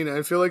John Cena.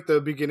 I feel like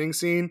the beginning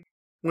scene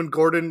when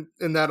Gordon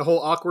in that whole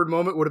awkward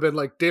moment would have been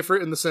like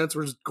different in the sense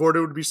where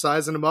Gordon would be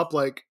sizing him up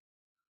like,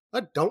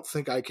 I don't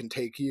think I can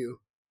take you.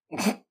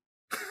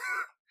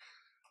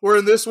 Where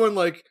in this one,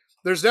 like,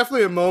 there's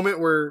definitely a moment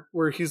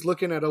where he's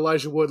looking at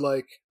Elijah Wood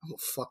like, I'm gonna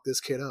fuck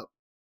this kid up.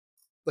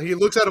 Like he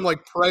looks at him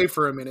like pray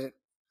for a minute.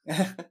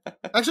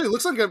 Actually,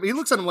 he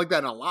looks at him like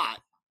that a lot.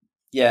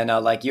 Yeah, no,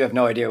 like you have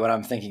no idea what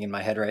I'm thinking in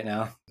my head right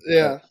now.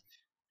 Yeah.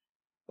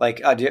 Like,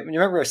 do you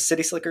remember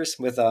City Slickers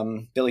with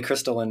Billy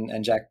Crystal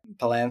and Jack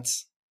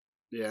Palance?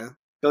 Yeah.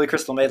 Billy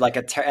Crystal made like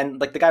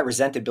and like the guy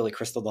resented Billy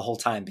Crystal the whole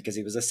time because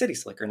he was a city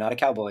slicker, not a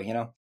cowboy, you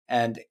know?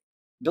 And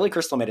Billy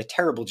Crystal made a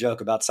terrible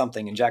joke about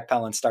something and Jack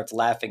Palance starts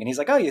laughing and he's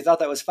like, oh, you thought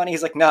that was funny?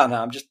 He's like, no,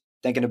 I'm just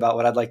thinking about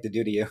what I'd like to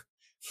do to you.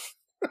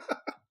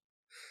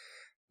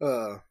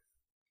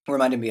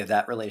 Reminded me of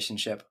that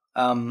relationship.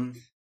 All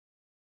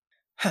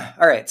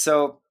right,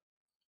 so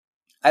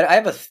I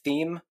have a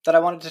theme that I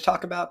wanted to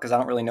talk about because I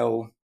don't really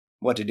know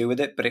what to do with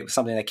it, but it was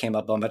something that came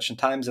up a bunch of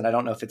times, and I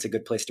don't know if it's a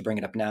good place to bring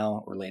it up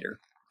now or later.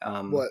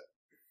 What?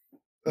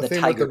 The theme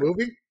tiger. of the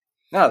movie?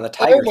 No, the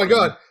tiger. Oh my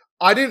god.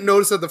 I didn't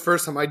notice that the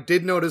first time. I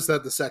did notice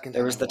that the second time.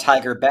 There was the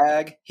tiger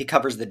bag. He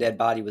covers the dead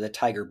body with a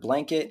tiger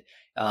blanket.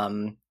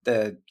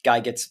 The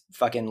guy gets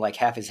fucking like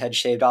half his head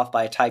shaved off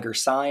by a tiger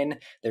sign.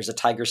 There's a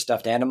tiger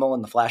stuffed animal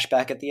in the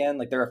flashback at the end.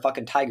 Like there are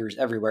fucking tigers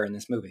everywhere in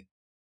this movie.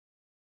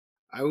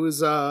 I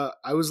was a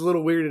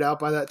little weirded out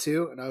by that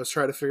too, and I was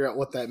trying to figure out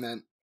what that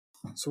meant.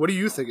 So what do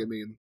you think it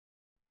means?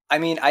 I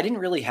mean, I didn't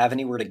really have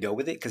anywhere to go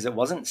with it because it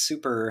wasn't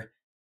super,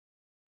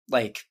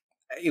 like,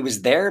 it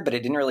was there, but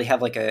it didn't really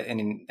have like a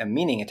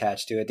meaning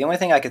attached to it. The only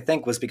thing I could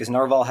think was because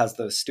Norval has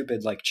those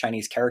stupid like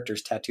Chinese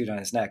characters tattooed on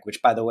his neck,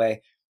 which by the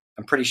way,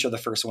 I'm pretty sure the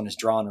first one is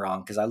drawn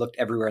wrong because I looked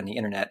everywhere on the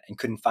internet and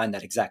couldn't find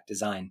that exact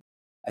design.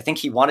 I think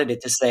he wanted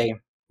it to say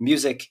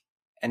music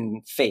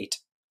and fate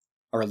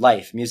or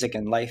life, music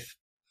and life.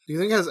 Do you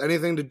think it has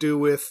anything to do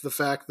with the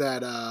fact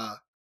that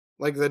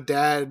like the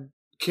dad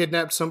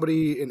kidnapped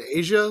somebody in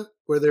Asia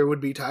where there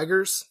would be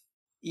tigers?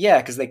 Yeah,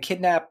 because they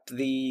kidnapped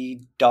the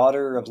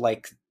daughter of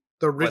like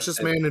the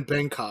richest man in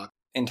Bangkok.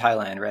 In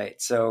Thailand,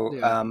 right? So,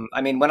 yeah.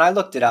 I mean, when I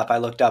looked it up, I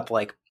looked up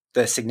like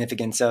the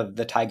significance of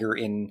the tiger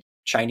in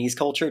Chinese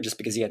culture just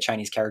because he had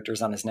Chinese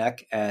characters on his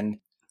neck. And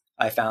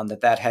I found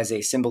that has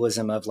a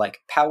symbolism of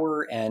like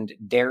power and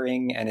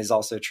daring and is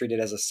also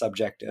treated as a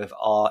subject of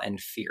awe and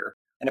fear.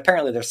 And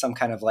apparently there's some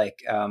kind of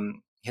like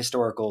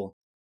historical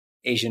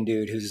Asian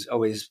dude who's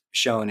always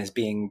shown as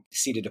being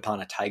seated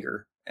upon a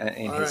tiger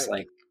in his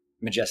like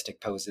majestic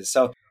poses.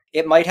 So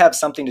it might have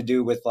something to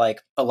do with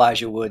like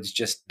Elijah Wood's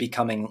just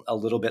becoming a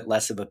little bit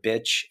less of a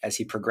bitch as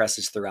he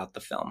progresses throughout the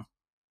film.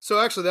 So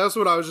actually, that's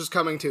what I was just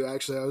coming to.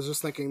 Actually, I was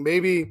just thinking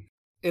maybe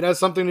it has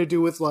something to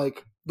do with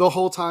like the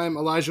whole time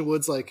Elijah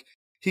Wood's like,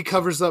 he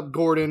covers up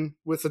Gordon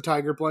with a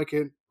tiger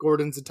blanket.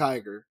 Gordon's a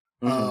tiger.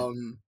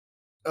 Mhm.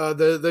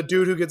 The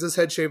dude who gets his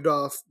head shaved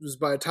off is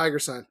by a tiger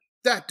sign.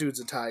 That dude's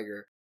a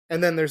tiger.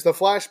 And then there's the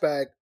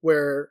flashback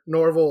where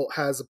Norval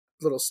has a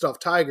little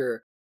stuffed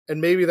tiger,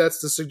 and maybe that's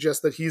to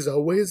suggest that he's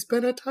always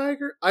been a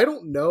tiger. I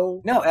don't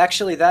know. No,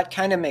 actually, that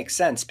kind of makes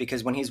sense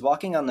because when he's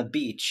walking on the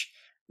beach,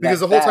 Because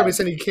that the whole time bag- he's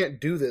saying he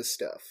can't do this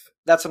stuff.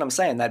 That's what I'm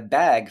saying. That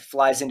bag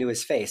flies into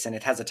his face, and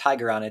it has a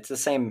tiger on it. It's the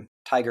same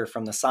tiger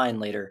from the sign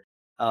later.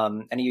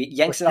 And he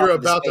yanks it off You're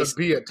of his about face. to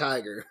be a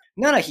tiger.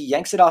 No, he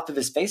yanks it off of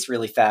his face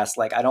really fast.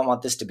 Like, I don't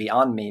want this to be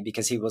on me,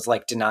 because he was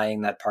like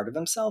denying that part of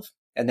himself.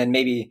 And then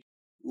maybe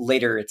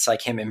later it's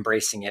like him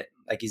embracing it,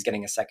 like he's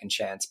getting a second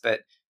chance. But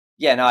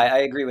yeah, no, I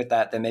agree with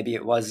that maybe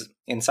it was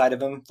inside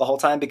of him the whole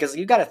time, because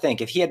you got to think,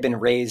 if he had been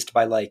raised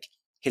by like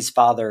his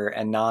father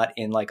and not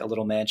in like a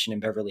little mansion in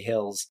Beverly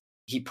Hills,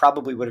 he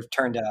probably would have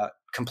turned out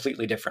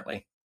completely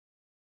differently.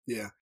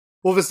 Yeah.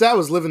 Well, if his dad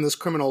was living this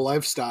criminal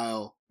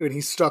lifestyle and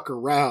he stuck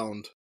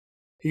around,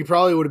 he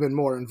probably would have been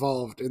more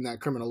involved in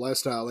that criminal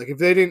lifestyle. Like, if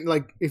they didn't,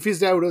 like, if his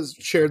dad would have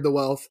shared the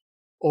wealth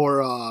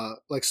or,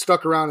 like,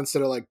 stuck around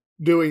instead of, like,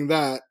 doing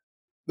that,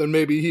 then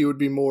maybe he would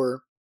be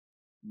more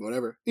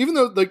whatever. Even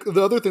though, like,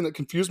 the other thing that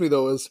confused me,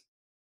 though, is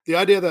the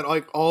idea that,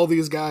 like, all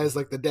these guys,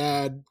 like the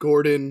dad,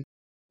 Gordon,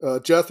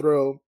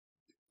 Jethro,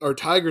 are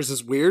tigers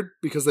is weird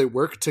because they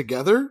work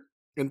together,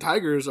 and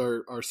tigers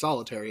are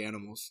solitary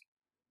animals.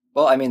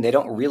 Well, I mean, they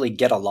don't really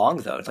get along,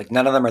 though. Like,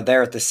 none of them are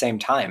there at the same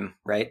time,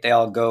 right? They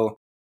all go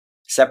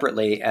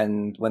separately,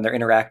 and when they're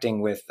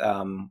interacting with,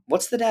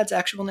 what's the dad's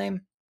actual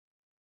name?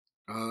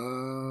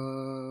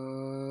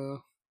 Brian.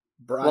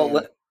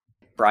 Well,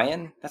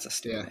 Brian? That's a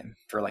stupid name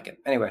for like it.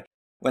 Anyway,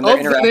 when of they're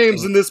the interacting,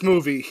 names in this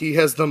movie, he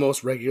has the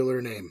most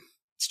regular name.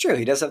 it's true.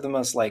 He does have the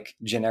most like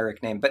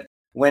generic name, but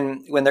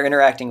when they're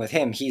interacting with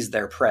him, he's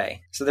their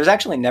prey. So there's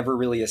actually never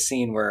really a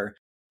scene where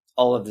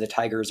all of the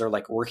tigers are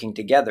like working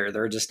together.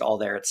 They're just all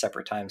there at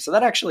separate times. So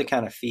that actually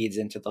kind of feeds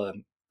into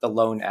the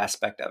lone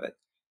aspect of it.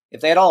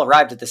 If they had all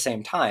arrived at the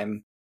same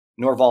time,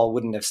 Norval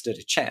wouldn't have stood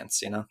a chance,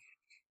 you know?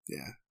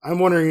 Yeah. I'm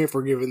wondering if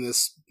we're given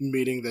this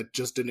meeting that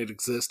just didn't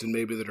exist and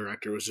maybe the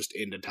director was just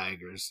into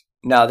tigers.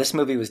 No, this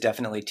movie was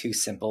definitely too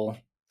simple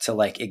to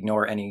like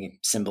ignore any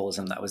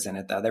symbolism that was in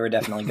it, though. They were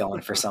definitely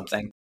going for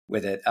something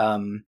with it.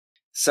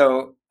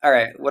 So, all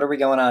right, what are we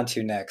going on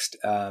to next?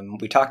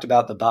 We talked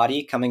about the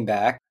body coming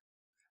back.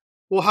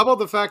 Well, how about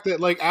the fact that,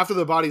 like, after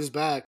the body's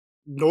back,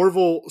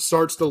 Norval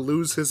starts to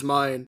lose his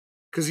mind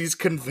because he's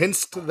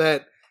convinced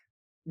that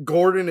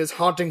Gordon is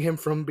haunting him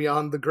from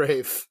beyond the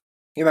grave.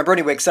 You remember when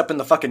he wakes up in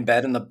the fucking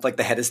bed and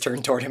the head is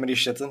turned toward him and he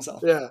shits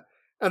himself? Yeah.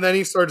 And then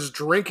he starts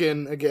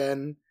drinking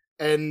again.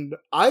 And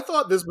I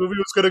thought this movie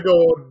was going to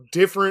go a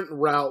different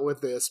route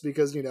with this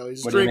because, you know,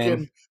 he's What do you drinking.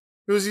 mean?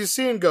 Because he's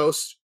seeing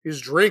ghosts. He's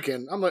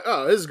drinking. I'm like,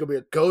 oh, this is going to be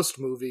a ghost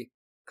movie.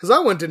 Because I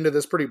went into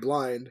this pretty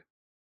blind.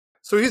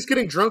 So he's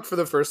getting drunk for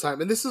the first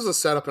time. And this is a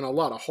setup in a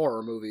lot of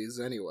horror movies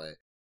anyway.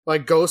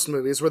 Like ghost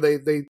movies where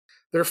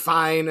they're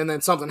fine and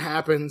then something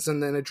happens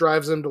and then it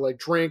drives them to like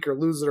drink or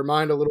lose their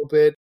mind a little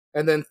bit.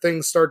 And then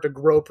things start to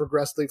grow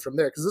progressively from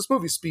there. Because this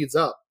movie speeds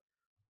up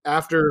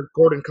after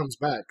Gordon comes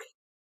back.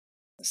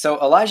 So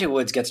Elijah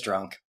Woods gets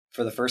drunk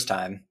for the first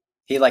time.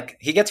 He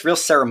gets real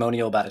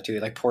ceremonial about it too. He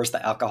like pours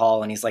the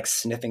alcohol and he's like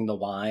sniffing the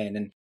wine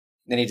and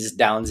then he just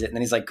downs it and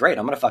then he's like, great,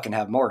 I'm going to fucking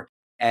have more.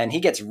 And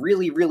he gets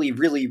really, really,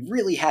 really,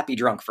 really happy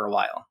drunk for a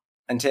while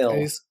until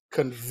And he's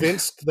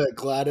convinced that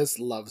Gladys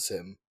loves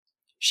him.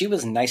 she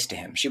was nice to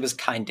him. She was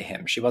kind to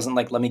him. She wasn't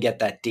like, let me get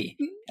that D.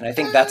 And I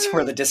think that's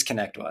where the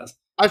disconnect was.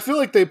 I feel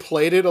like they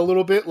played it a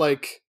little bit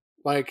like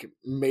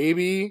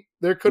maybe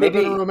there could have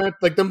been a romantic.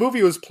 Like the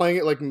movie was playing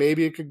it like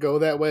maybe it could go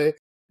that way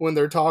when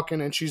they're talking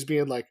and she's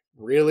being like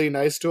really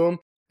nice to him.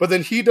 But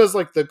then he does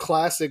like the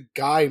classic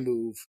guy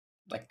move.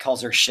 Like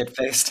calls her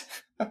shit-faced.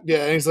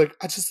 Yeah, and he's like,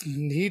 I just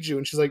need you.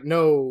 And she's like,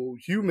 no,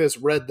 you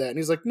misread that. And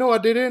he's like, no, I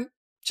didn't.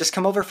 Just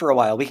come over for a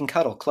while. We can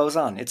cuddle. Clothes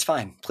on. It's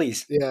fine.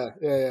 Please. Yeah.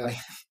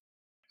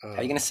 How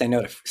are you going to say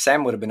no to...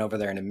 Sam would have been over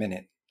there in a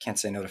minute. Can't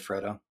say no to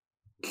Frodo.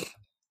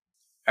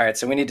 All right,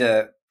 so we need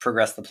to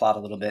progress the plot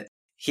a little bit.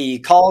 He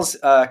calls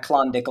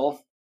Clondickle,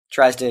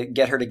 tries to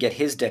get her to get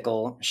his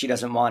dickle. She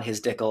doesn't want his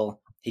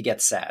dickle. He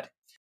gets sad.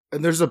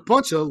 And there's a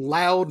bunch of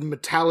loud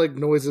metallic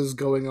noises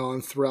going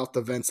on throughout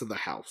the vents of the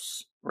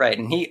house. Right,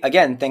 and he,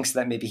 again, thinks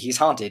that maybe he's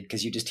haunted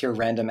because you just hear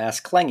random ass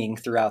clanging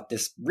throughout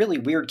this really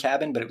weird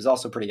cabin, but it was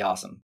also pretty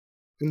awesome.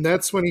 And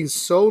that's when he's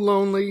so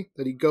lonely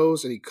that he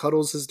goes and he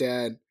cuddles his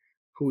dad,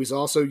 who he's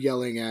also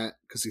yelling at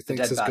because he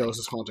thinks his ghost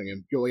is haunting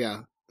him. Oh,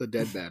 yeah, the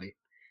dead baddie.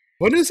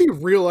 When does he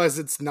realize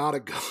it's not a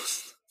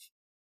ghost?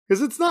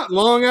 Because it's not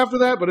long after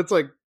that, but it's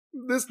like,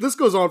 this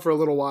goes on for a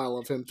little while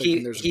of him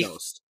thinking there's a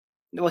ghost.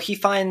 Well, he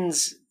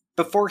finds,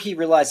 before he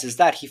realizes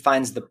that, he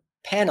finds the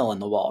panel in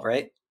the wall,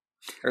 right?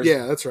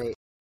 Yeah, that's right.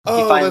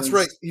 That's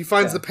right. He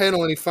finds the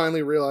panel and he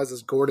finally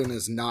realizes Gordon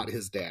is not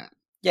his dad.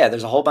 Yeah,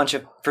 there's a whole bunch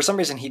of... For some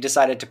reason, he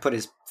decided to put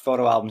his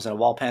photo albums in a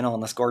wall panel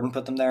unless Gordon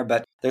put them there,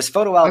 but there's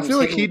photo albums... I feel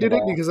like he did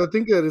it because I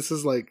think that this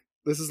is like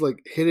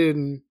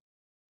hidden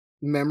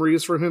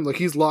memories from him. Like,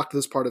 he's locked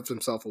this part of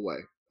himself away.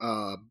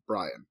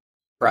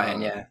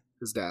 Brian, yeah,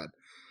 his dad.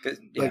 yeah.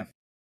 Like,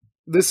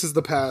 this is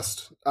the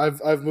past.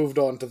 I've moved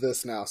on to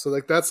this now. So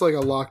like that's like a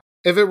lock.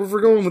 If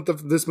we're going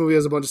with this movie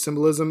has a bunch of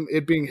symbolism,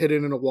 it being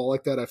hidden in a wall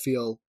like that, I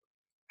feel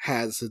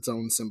has its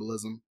own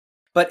symbolism.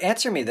 But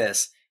answer me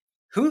this: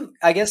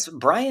 I guess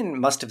Brian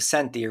must have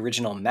sent the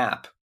original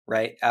map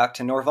right out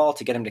to Norval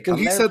to get him to come Well,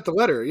 he there. sent the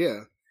letter,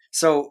 yeah.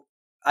 So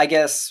I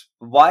guess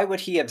why would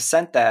he have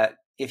sent that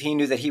if he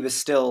knew that he was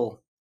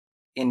still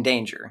in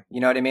danger? You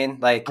know what I mean?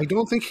 Like, I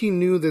don't think he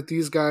knew that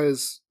these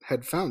guys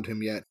had found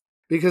him yet.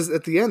 Because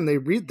at the end, they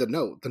read the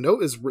note. The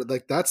note is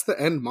like, that's the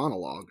end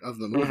monologue of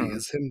the movie,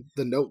 is him,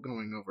 the note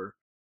going over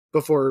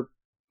before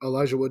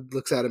Elijah Wood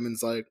looks at him and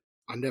is like,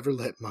 I never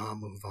let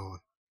Mom move on.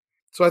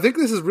 So I think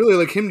this is really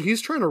like him.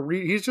 He's trying to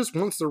he just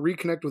wants to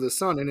reconnect with his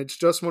son. And it's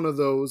just one of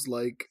those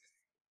like,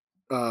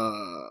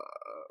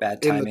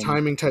 bad timing. In the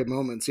timing type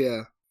moments.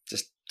 Yeah.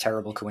 Just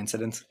terrible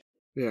coincidence.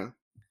 Yeah.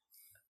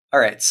 All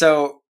right.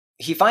 So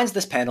he finds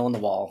this panel in the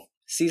wall,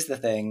 sees the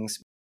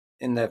things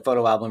in the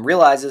photo album,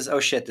 realizes,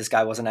 oh shit, this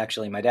guy wasn't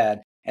actually my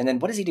dad. And then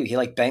what does he do? He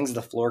like bangs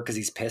the floor because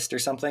he's pissed or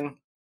something.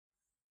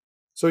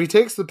 So he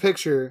takes the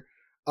picture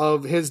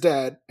of his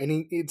dad,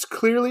 and it's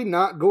clearly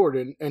not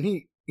Gordon, and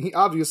he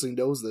obviously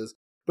knows this,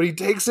 but he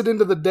takes it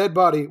into the dead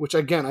body, which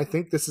again, I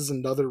think this is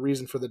another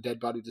reason for the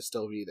dead body to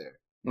still be there.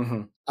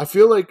 Mm-hmm. I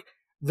feel like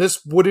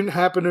this wouldn't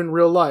happen in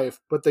real life,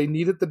 but they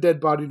needed the dead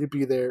body to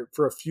be there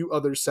for a few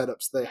other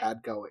setups they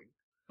had going.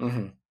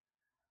 Mm-hmm.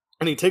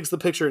 And he takes the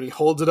picture and he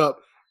holds it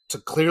up to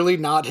clearly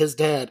not his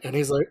dad, and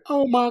he's like,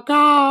 oh my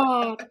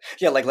god.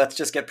 Yeah, like, let's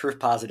just get proof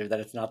positive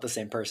that it's not the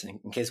same person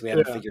in case we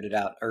haven't figured it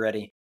out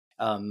already.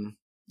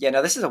 Yeah,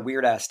 no, this is a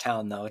weird ass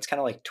town though. It's kind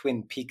of like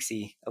Twin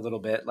Peaksy a little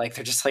bit. Like,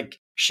 they're just like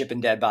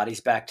shipping dead bodies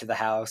back to the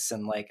house,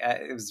 and like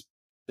it was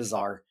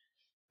bizarre.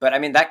 But I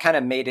mean, that kind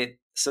of made it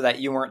so that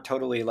you weren't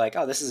totally like,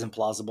 oh, this is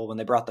implausible when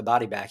they brought the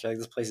body back. You're like,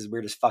 this place is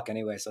weird as fuck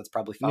anyway, so it's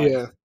probably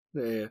fine.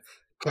 Yeah.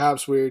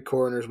 Cop's weird,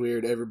 coroner's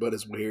weird,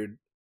 everybody's weird.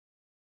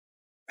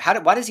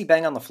 Why does he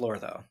bang on the floor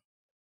though?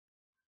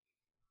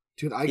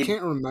 Dude, I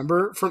can't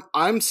remember.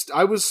 I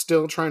was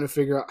still trying to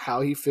figure out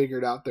how he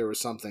figured out there was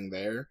something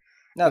there.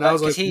 No, and I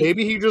was like,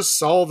 maybe he just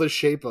saw the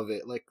shape of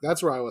it. Like,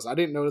 that's where I was. I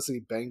didn't notice that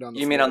he banged on the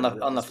floor. You mean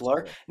on the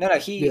floor? No,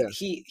 he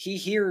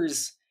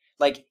hears,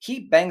 like, he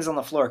bangs on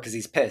the floor because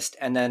he's pissed,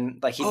 and then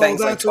like he bangs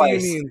like twice.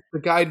 What you mean. The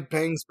guy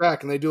bangs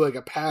back, and they do like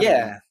a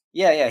pattern.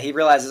 Yeah. He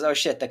realizes, oh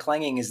shit, the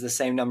clanging is the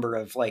same number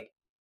of like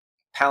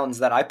pounds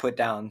that I put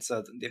down,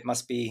 so it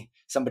must be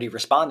somebody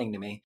responding to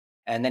me.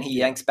 And then he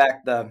yanks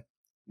back the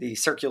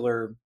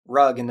circular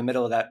rug in the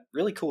middle of that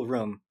really cool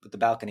room with the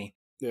balcony.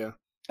 Yeah.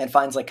 And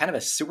finds like kind of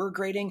a sewer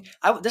grating.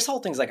 This whole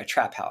thing's like a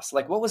trap house.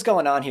 Like, what was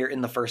going on here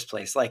in the first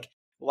place? Like,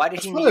 why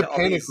did he need a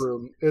panic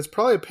room? It's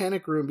probably a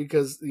panic room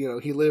because, you know,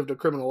 he lived a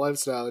criminal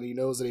lifestyle and he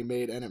knows that he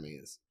made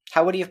enemies.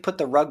 How would he have put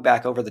the rug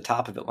back over the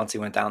top of it once he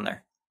went down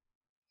there?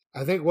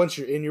 I think once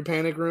you're in your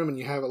panic room and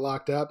you have it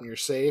locked up and you're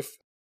safe,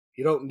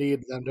 you don't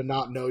need them to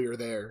not know you're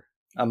there.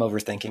 I'm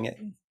overthinking it.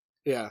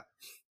 Yeah.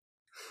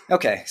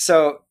 Okay,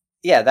 so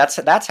yeah,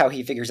 that's how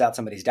he figures out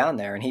somebody's down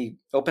there, and he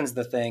opens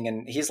the thing,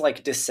 and he's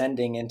like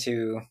descending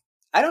into,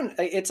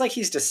 it's like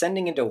he's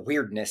descending into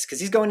weirdness, because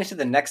he's going into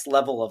the next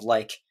level of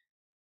like,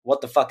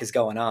 what the fuck is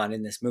going on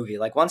in this movie?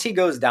 Like, once he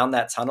goes down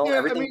that tunnel,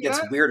 everything gets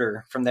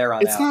weirder from there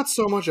on out. It's not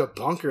so much a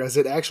bunker as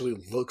it actually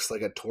looks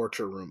like a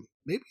torture room.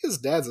 Maybe his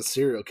dad's a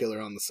serial killer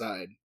on the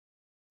side.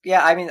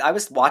 Yeah, I mean, I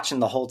was watching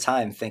the whole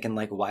time thinking,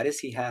 like, why does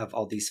he have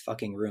all these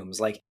fucking rooms?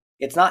 Like,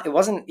 it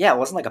wasn't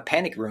like a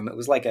panic room. It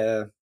was like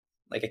a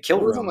kill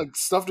room. It wasn't like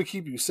stuff to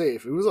keep you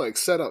safe. It was like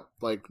set up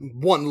like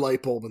one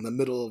light bulb in the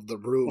middle of the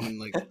room, and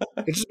like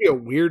it'd just be a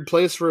weird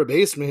place for a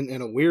basement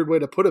and a weird way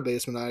to put a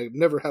basement. I've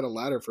never had a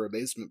ladder for a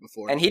basement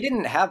before. And he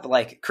didn't have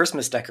like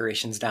Christmas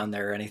decorations down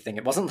there or anything.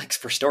 It wasn't like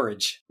for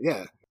storage.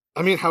 Yeah.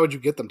 I mean, how would you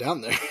get them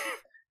down there?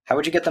 How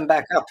would you get them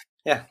back up?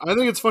 Yeah. I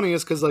think it's funny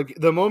is because like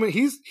the moment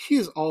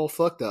he's all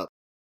fucked up.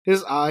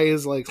 His eye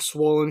is like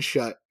swollen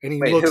shut, and he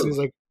looks and he's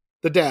like,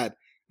 the dad.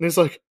 And he's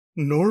like,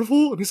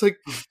 Norval? And he's like,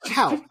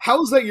 how?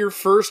 How is that your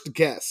first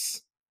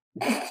guess?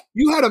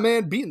 You had a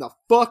man beating the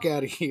fuck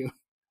out of you.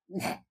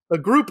 A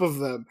group of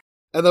them.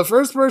 And the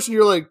first person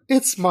you're like,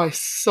 it's my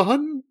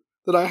son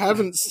that I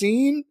haven't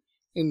seen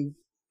in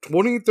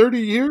 20, 30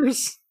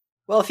 years?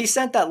 Well, if he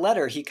sent that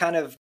letter, he kind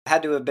of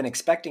had to have been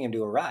expecting him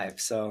to arrive,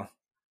 so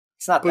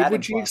it's not that impossible. But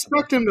would you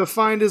expect him to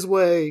find his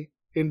way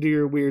into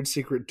your weird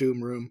secret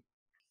doom room?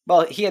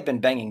 Well, he had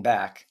been banging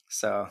back,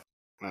 so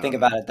think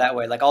about it that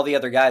way. Like, all the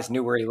other guys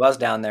knew where he was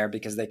down there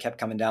because they kept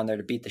coming down there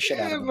to beat the shit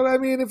out of him. But I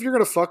mean, if you're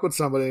going to fuck with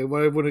somebody,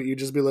 why wouldn't you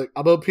just be like,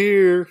 I'm up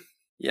here?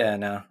 Yeah,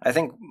 no. I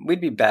think we'd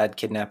be bad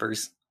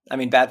kidnappers. I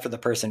mean, bad for the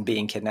person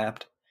being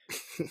kidnapped.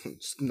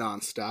 Just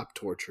non-stop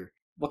torture.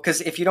 Well,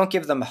 because if you don't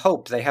give them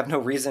hope, they have no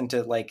reason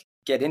to, like,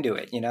 get into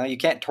it, you know? You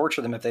can't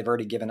torture them if they've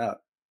already given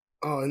up.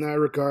 Oh, in that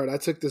regard, I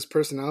took this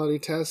personality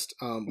test.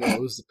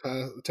 It was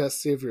the test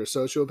to see if you're a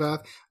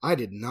sociopath. I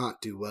did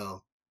not do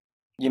well.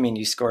 You mean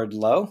you scored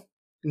low?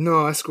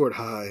 No, I scored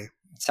high.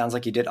 It sounds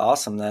like you did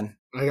awesome then.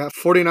 I got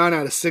 49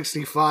 out of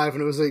 65,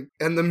 and it was like,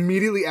 and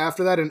immediately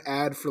after that, an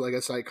ad for like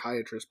a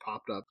psychiatrist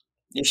popped up.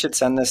 You should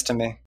send this to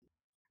me.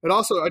 And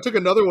also, I took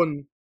another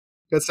one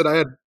that said I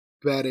had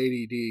bad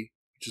ADD,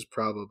 which is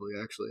probably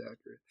actually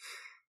accurate.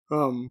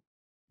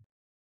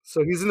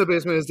 So he's in the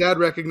basement. His dad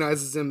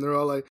recognizes him. They're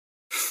all like,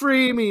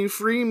 free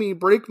me,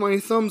 break my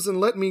thumbs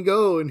and let me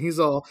go. And he's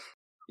all,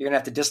 you're going to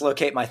have to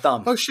dislocate my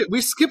thumb. Oh shit,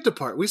 we skipped a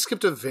part. We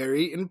skipped a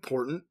very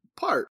important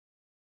part.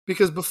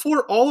 Because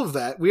before all of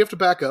that, we have to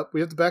back up.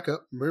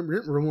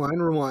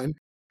 Rewind.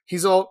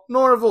 He's all,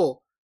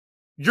 Norval,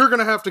 you're going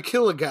to have to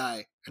kill a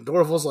guy. And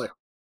Norval's like,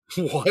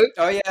 what?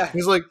 Oh, yeah.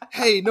 He's like,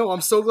 hey, no,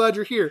 I'm so glad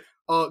you're here.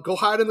 Go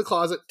hide in the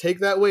closet. Take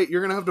that weight.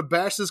 You're going to have to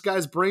bash this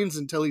guy's brains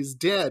until he's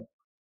dead.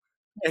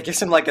 It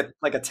gives him like a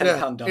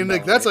 10-pound dumbbell. And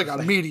like that's right? like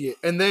immediate.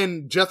 And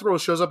then Jethro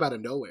shows up out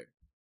of nowhere.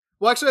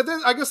 Well, actually,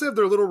 I guess they have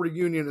their little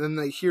reunion, and then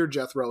they hear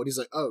Jethro, and he's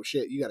like, oh,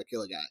 shit, you got to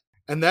kill a guy.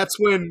 And that's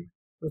when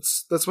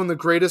the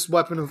greatest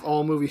weapon of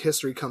all movie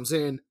history comes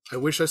in. I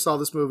wish I saw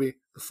this movie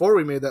before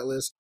we made that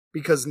list,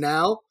 because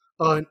now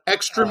an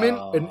excrement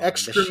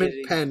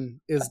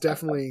pen is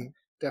definitely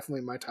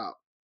my top.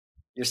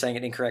 You're saying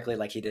it incorrectly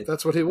like he did.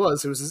 That's what it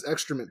was. It was his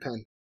excrement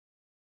pen.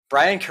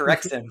 Brian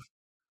corrects him.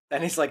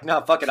 And he's like,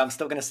 no, fuck it. I'm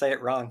still going to say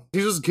it wrong. He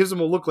just gives him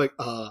a look like,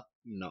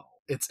 no,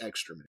 it's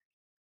excrement.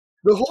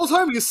 The whole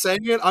time he's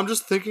saying it, I'm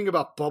just thinking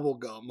about bubble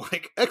gum.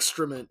 Like,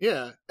 excrement.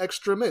 Yeah,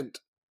 excrement.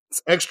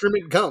 It's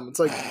excrement gum. It's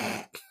like...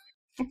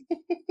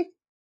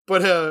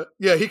 But,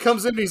 yeah, he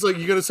comes in and he's like,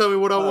 you going to tell me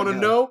what I want to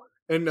know?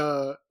 And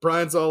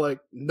Brian's all like,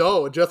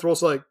 no. And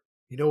Jethro's like,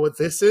 you know what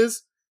this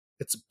is?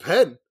 It's a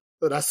pen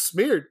that I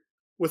smeared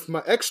with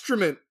my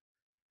excrement.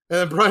 And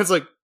then Brian's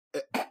like,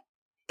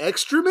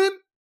 excrement?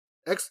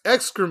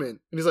 Excrement.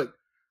 And he's like,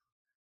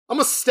 I'm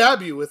going to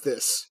stab you with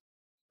this.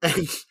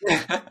 And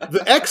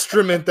the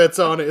excrement that's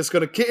on it is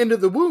going to get into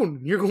the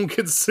wound. You're going to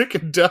get sick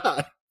and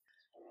die.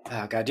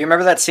 Oh, God. Do you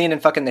remember that scene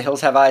in fucking The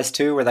Hills Have Eyes,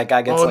 too, where that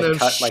guy gets,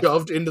 cut?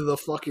 Shoved into the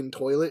fucking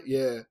toilet?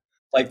 Yeah.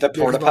 Like the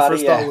porta potty? My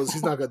first thought was,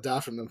 he's not going to die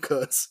from them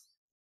cuts.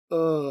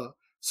 So,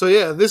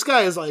 yeah, this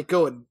guy is like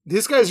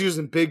this guy's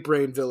using big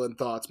brain villain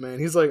thoughts, man.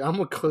 He's like, I'm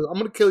going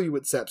to kill you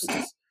with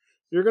sepsis.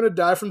 You're going to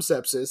die from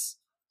sepsis.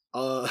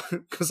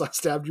 Because I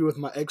stabbed you with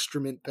my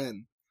excrement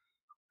pen.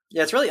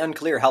 Yeah, it's really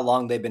unclear how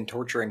long they've been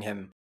torturing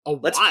him.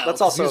 Let's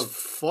also... He's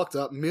fucked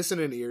up, missing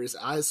an ear, his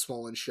eyes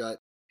swollen shut.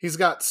 He's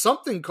got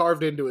something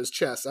carved into his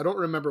chest. I don't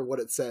remember what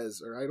it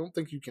says, or I don't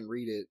think you can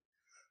read it.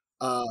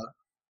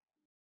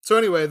 So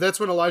anyway, that's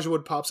when Elijah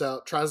Wood pops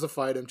out, tries to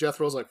fight him.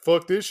 Jethro's like,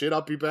 fuck this shit,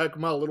 I'll be back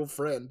with my little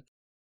friend.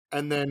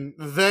 And then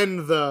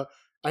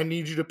I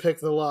need you to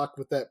pick the lock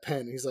with that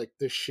pen. He's like,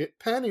 the shit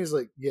pen? He's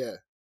like, yeah.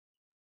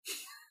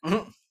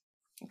 The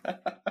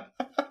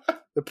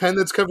pen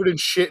that's covered in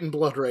shit and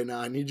blood right now.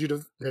 I need you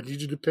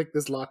to pick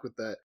this lock with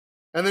that.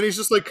 And then he's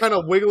just like kind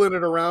of wiggling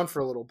it around for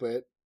a little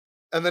bit.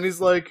 And then he's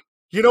like,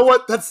 you know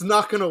what? That's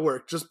not going to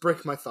work. Just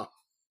break my thumb.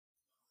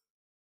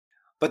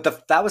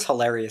 But that was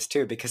hilarious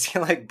too, because he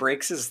like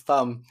breaks his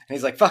thumb and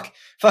he's like, fuck,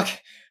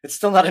 it's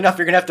still not enough.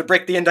 You're going to have to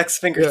break the index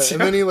finger too.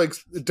 And then he like,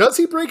 does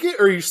he break it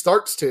or he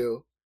starts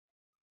to?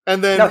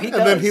 And then,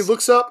 then he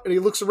looks up and he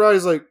looks around.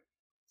 He's like,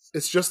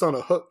 it's just on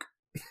a hook.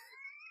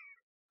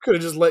 Could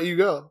have just let you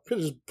go. Could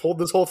have just pulled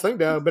this whole thing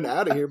down and been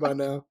out of here by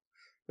now.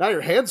 Now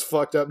your hand's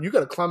fucked up. You got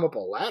to climb up a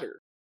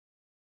ladder.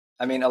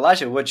 I mean,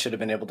 Elijah Wood should have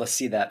been able to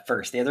see that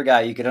first. The other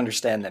guy, you could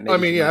understand that.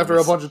 Maybe after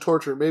a bunch of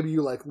torture, maybe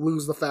you like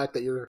lose the fact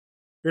that you're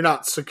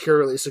not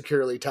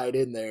securely tied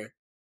in there.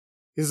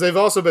 Because they've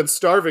also been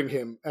starving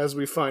him, as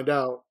we find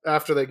out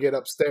after they get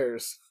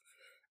upstairs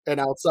and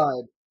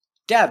outside.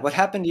 Dad, what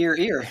happened to your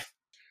ear?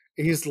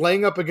 He's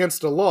laying up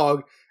against a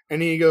log,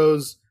 and he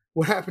goes,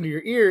 what happened to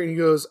your ear? And he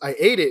goes, I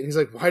ate it. And he's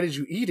like, why did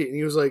you eat it? And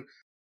he was like,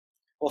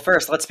 well,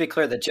 first, let's be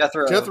clear that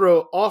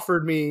Jethro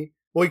offered me,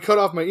 he cut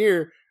off my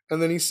ear,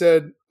 and then he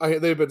said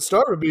they'd been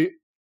starving me.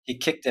 He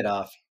kicked it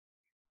off.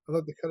 I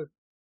thought they cut it.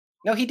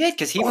 No, he did,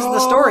 because he was in the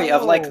story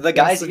of like the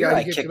guy's ear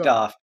I kicked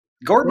off.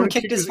 Gordon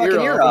kicked his fucking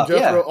ear off. And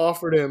Jethro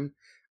offered him,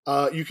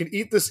 you can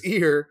eat this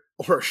ear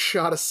or a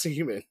shot of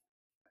semen.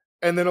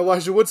 And then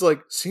Elijah Wood's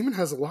like, semen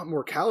has a lot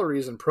more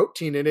calories and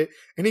protein in it.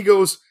 And he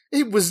goes,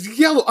 it was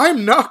yellow.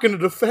 I'm not going to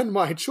defend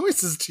my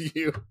choices to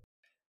you.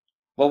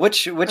 Well,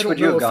 which would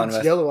you have gone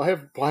with? Yellow.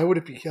 Why would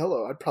it be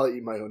yellow? I'd probably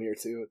eat my own ear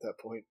too at that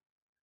point.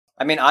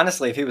 I mean,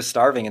 honestly, if he was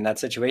starving in that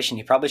situation,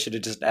 he probably should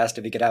have just asked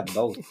if he could have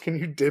both. Can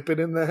you dip it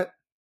in that?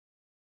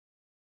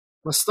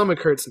 My stomach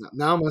hurts now.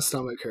 Now my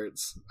stomach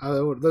hurts.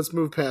 Let's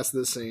move past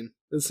this scene.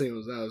 This scene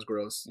was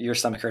gross. Your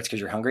stomach hurts because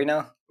you're hungry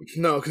now?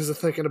 No, because I'm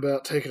thinking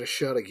about taking a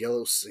shot of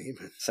yellow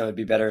semen. So it'd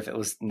be better if it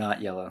was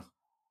not yellow.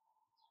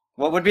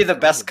 What would be the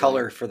best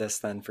color for this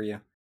then for you?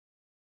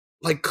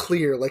 Like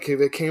clear, like if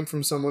it came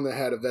from someone that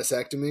had a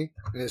vasectomy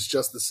and it's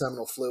just the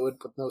seminal fluid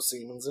with no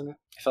semen's in it.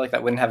 I feel like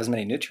that wouldn't have as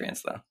many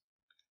nutrients though.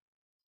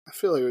 I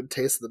feel like it would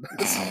taste the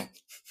best.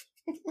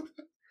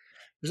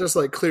 It's just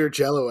like clear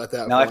Jello at that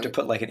point. Now I have to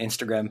put like an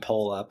Instagram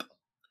poll up.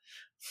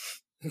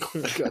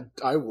 God,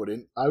 I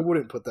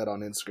wouldn't put that on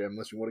Instagram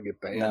unless you want to get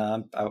banned.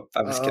 No,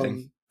 I was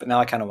kidding. But now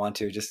I kind of want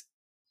to. Just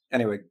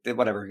Anyway,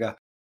 whatever, go.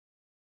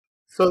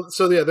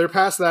 So yeah, they're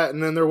past that,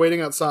 and then they're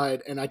waiting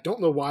outside, and I don't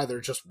know why they're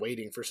just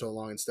waiting for so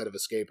long instead of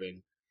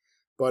escaping.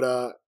 But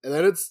and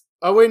then it's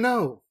wait,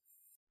 no,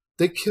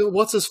 they kill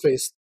what's his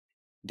face.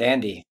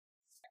 Dandy.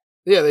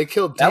 Yeah, they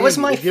killed. That was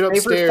Dandy. my They get favorite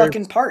upstairs.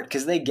 fucking part,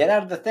 because they get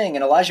out of the thing,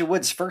 and Elijah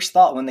Wood's first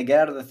thought when they get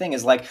out of the thing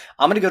is like,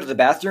 I'm gonna go to the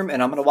bathroom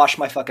and I'm gonna wash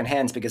my fucking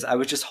hands because I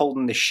was just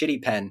holding this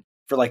shitty pen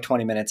for like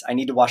 20 minutes. I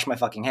need to wash my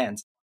fucking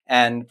hands.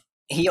 And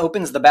he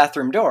opens the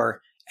bathroom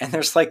door, and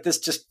there's like this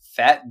just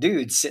fat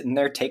dude sitting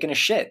there taking a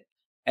shit.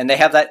 And they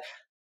have that.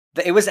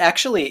 It was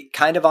actually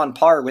kind of on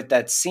par with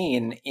that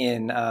scene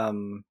in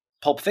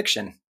Pulp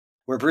Fiction,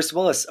 where Bruce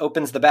Willis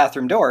opens the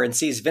bathroom door and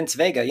sees Vince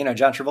Vega,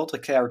 John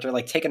Travolta character,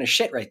 like taking a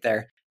shit right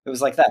there. It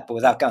was like that, but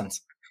without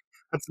guns.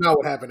 That's not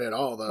what happened at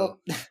all, though.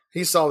 Well,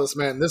 he saw this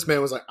man. This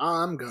man was like,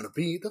 I'm gonna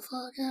beat the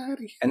fuck out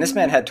of you. And this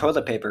man had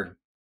toilet paper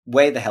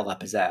way the hell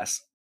up his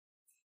ass.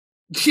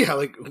 Yeah,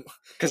 like...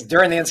 Because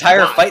during the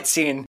entire fight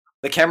scene,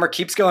 the camera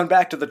keeps going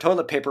back to the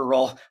toilet paper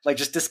roll, like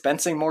just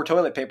dispensing more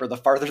toilet paper the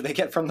farther they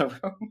get from the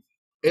room.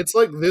 It's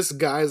like this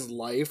guy's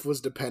life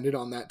was dependent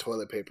on that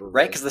toilet paper roll.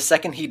 Right, because the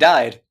second he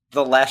died,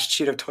 the last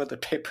sheet of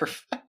toilet paper...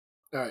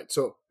 Alright,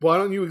 so why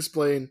don't you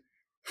explain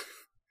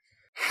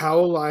how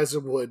Elijah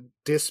Wood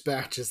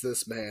dispatches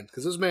this man?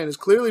 Because this man is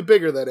clearly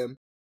bigger than him,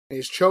 and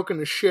he's choking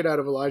the shit out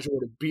of Elijah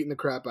Wood and beating the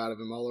crap out of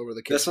him all over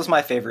the kitchen. This was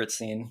my favorite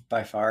scene,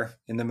 by far,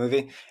 in the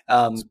movie.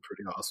 It's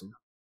pretty awesome.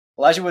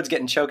 Elijah Wood's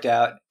getting choked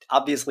out,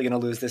 obviously going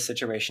to lose this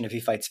situation if he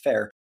fights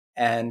fair,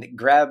 and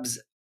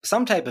grabs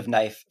some type of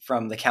knife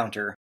from the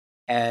counter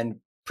and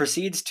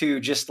proceeds to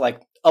just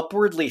like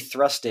upwardly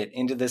thrust it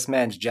into this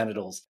man's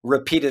genitals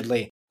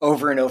repeatedly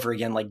over and over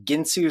again, like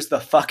Ginsu's the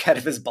fuck out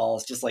of his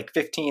balls, just like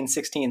 15,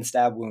 16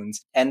 stab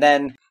wounds. And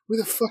then... with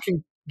a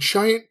fucking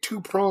giant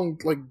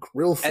two-pronged like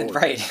grill fork. And,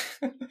 right.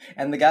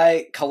 And the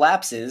guy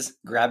collapses,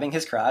 grabbing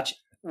his crotch,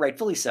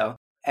 rightfully so.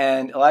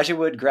 And Elijah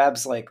Wood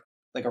grabs like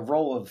a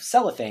roll of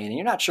cellophane, and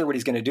you're not sure what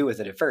he's going to do with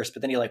it at first,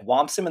 but then he like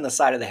whomps him in the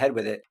side of the head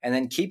with it and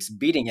then keeps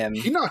beating him.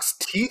 He knocks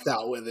teeth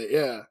out with it,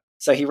 yeah.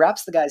 So he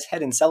wraps the guy's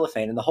head in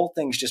cellophane, and the whole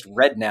thing's just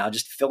red now,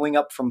 just filling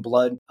up from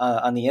blood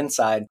on the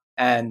inside,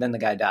 and then the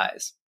guy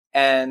dies.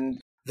 And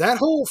that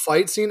whole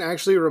fight scene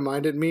actually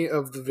reminded me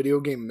of the video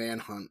game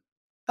Manhunt.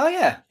 Oh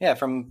yeah,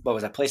 from what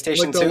was that, PlayStation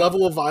 2? Like the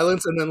level of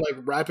violence, and then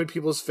like wrapping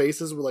people's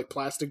faces with like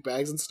plastic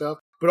bags and stuff.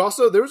 But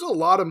also, there was a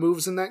lot of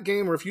moves in that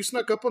game where if you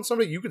snuck up on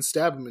somebody, you could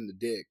stab them in the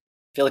dick.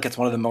 I feel like it's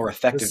one of the more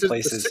effective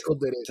places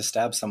did it. to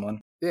stab someone.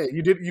 Yeah,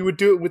 you would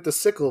do it with the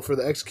sickle. For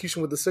the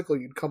execution with the sickle,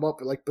 you'd come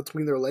up like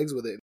between their legs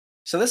with it.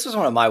 So this was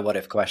one of my what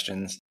if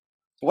questions.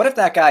 What if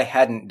that guy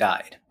hadn't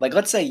died? Like,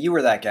 let's say you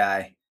were that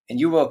guy, and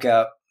you woke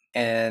up,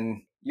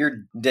 and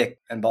your dick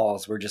and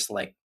balls were just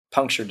like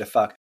punctured to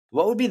fuck.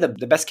 What would be the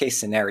best case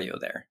scenario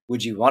there?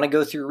 Would you want to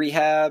go through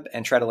rehab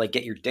and try to like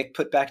get your dick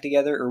put back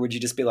together? Or would you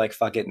just be like,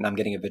 fuck it, and I'm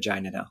getting a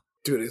vagina now?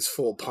 Dude, it's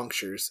full of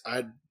punctures.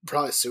 I'd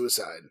probably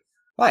suicide.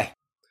 Why?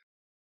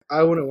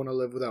 I wouldn't want to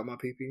live without my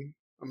pee-pee.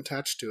 I'm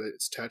attached to it.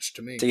 It's attached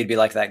to me. So you'd be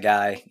like that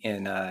guy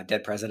in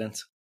Dead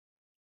Presidents?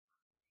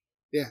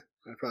 Yeah,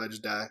 I'd probably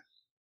just die.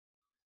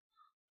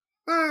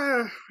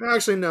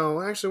 Actually,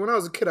 no. Actually, when I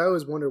was a kid, I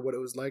always wondered what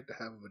it was like to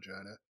have a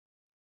vagina.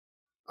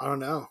 I don't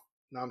know.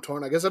 Now I'm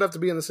torn. I guess I'd have to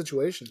be in the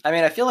situation. I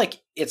mean, I feel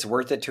like it's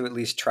worth it to at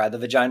least try the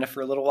vagina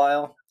for a little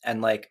while.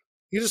 And like...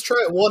 you just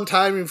try it one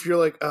time, and if you're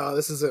like, oh,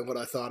 this isn't what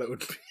I thought it would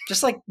be.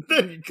 Just like...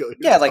 then you kill yourself.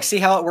 Yeah, like see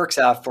how it works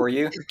out for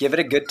you. Give it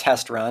a good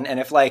test run. And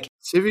if like...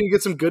 see if you can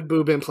get some good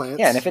boob implants.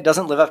 Yeah, and if it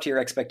doesn't live up to your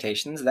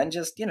expectations, then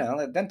just,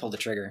 then pull the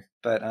trigger.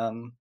 But,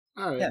 all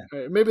right. Yeah. All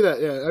right. Maybe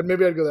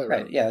I'd go that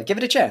right, route. Yeah, give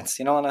it a chance.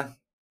 You don't want to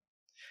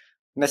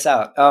miss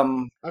out.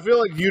 I feel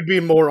like you'd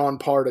be more on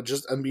par to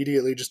just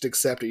immediately just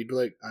accept it. You'd be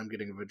like, I'm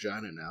getting a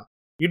vagina now.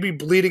 You'd be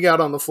bleeding out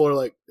on the floor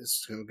like,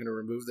 is going to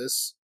remove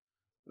this?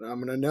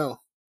 I'm going to know.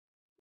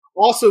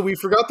 Also, we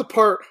forgot the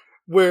part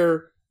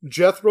where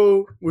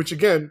Jethro, which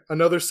again,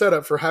 another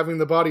setup for having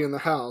the body in the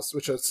house,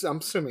 which I'm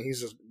assuming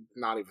he's just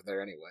not even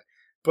there anyway.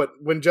 But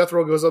when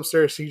Jethro goes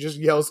upstairs, he just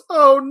yells,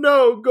 "Oh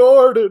no,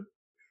 Gordon!"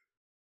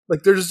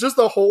 Like, there's just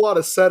a whole lot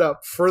of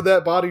setup for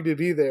that body to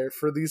be there,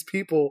 for these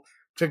people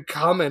to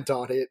comment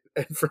on it,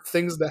 and for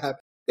things to happen.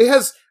 It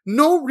has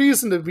no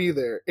reason to be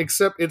there,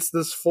 except it's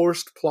this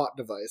forced plot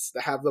device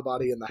to have the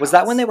body in the house. Was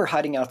that when they were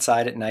hiding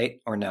outside at night,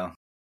 or no?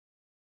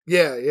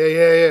 Yeah.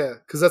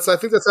 Because I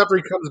think that's after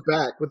he comes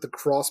back with the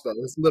crossbow,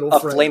 his little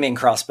friend. A flaming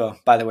crossbow,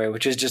 by the way,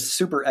 which is just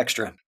super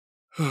extra.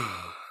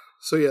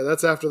 So yeah,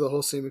 that's after the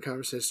whole semen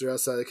conversation. They're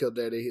outside, they kill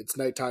Daddy. It's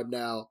nighttime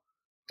now.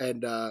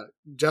 And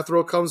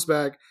Jethro comes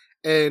back,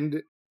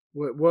 and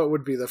what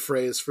would be the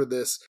phrase for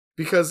this?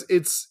 Because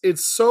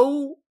it's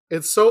so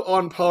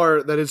on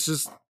par that it's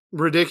just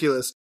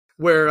ridiculous.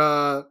 Where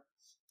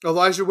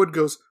Elijah Wood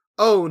goes,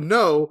 "Oh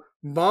no,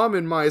 Mom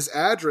and my's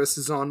address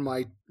is on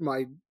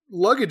my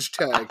luggage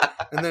tag."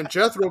 And then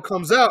Jethro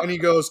comes out and he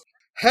goes,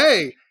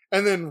 "Hey,"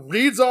 and then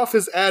reads off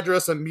his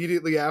address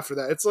immediately after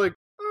that. It's like,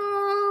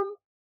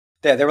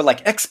 Yeah, they were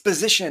like,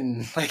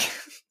 exposition. Like,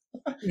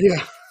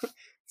 yeah.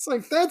 It's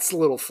like, that's a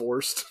little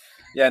forced.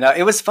 Yeah, no,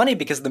 it was funny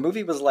because the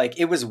movie was like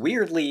it was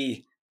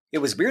weirdly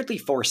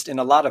forced in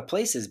a lot of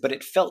places, but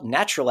it felt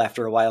natural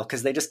after a while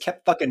because they just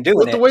kept fucking doing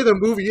But the it. way the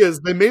movie is,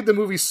 they made the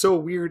movie so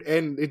weird,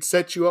 and it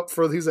set you up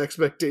for these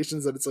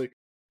expectations that it's like,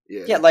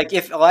 Yeah, like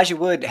if Elijah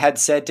Wood had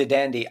said to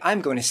Dandy,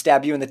 "I'm going to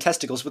stab you in the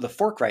testicles with a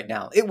fork right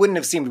now," it wouldn't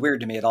have seemed weird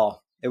to me at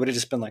all. It would have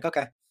just been like,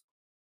 okay.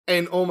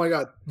 And oh my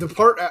god,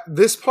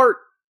 this part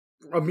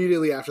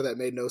immediately after that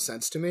made no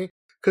sense to me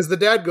because the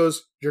dad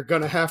goes, "You're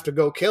gonna have to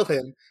go kill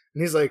him,"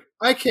 and he's like,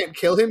 "I can't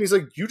kill him." He's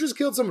like, "You just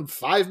killed someone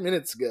 5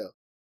 minutes ago,"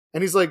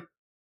 and he's like,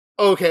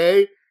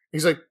 "Okay."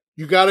 He's like,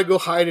 "You gotta go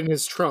hide in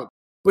his trunk,"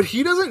 but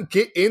he doesn't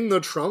get in the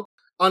trunk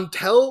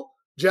until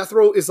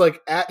Jethro is like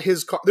at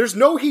his car. There's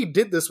no he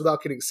did this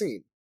without getting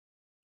seen.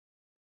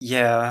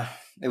 Yeah,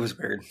 it was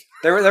weird.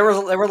 There were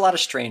a lot of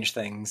strange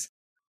things.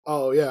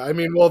 Oh yeah, I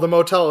mean, well, the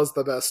motel is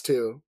the best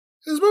too.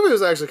 This movie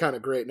was actually kind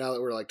of great. Now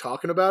that we're like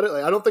talking about it,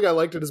 like I don't think I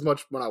liked it as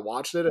much when I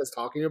watched it as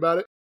talking about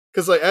it.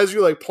 Because like as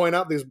you like point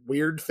out these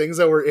weird things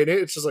that were in it,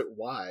 it's just like,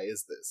 why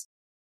is this?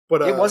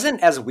 But It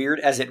wasn't as weird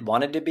as it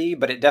wanted to be,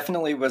 but it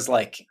definitely was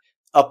like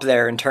up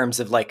there in terms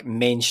of like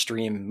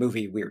mainstream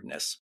movie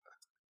weirdness.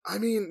 I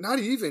mean, not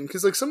even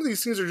because like some of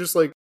these things are just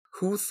like,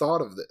 who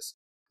thought of this?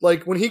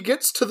 Like when he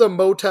gets to the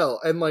motel,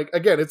 and like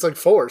again, it's like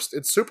forced.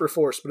 It's super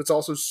forced, but it's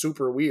also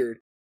super weird.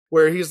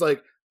 Where he's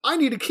like, "I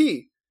need a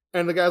key,"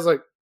 and the guy's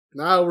like,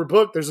 "Nah, we're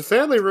booked. There's a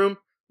family room."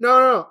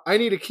 No, I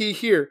need a key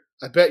here.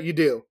 I bet you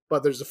do,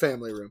 but there's a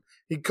family room.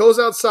 He goes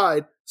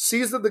outside,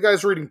 sees that the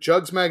guy's reading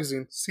Jugs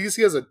magazine, sees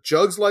he has a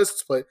Jugs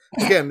license plate.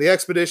 Again, the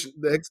expedition.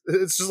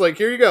 It's just like,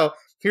 here you go.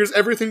 Here's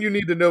everything you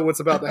need to know what's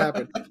about to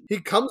happen. He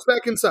comes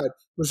back inside,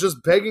 was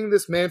just begging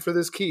this man for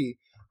this key,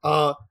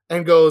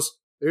 and goes,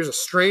 "There's a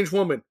strange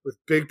woman with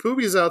big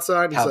boobies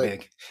outside." And How he's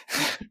big?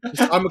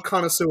 like, "I'm a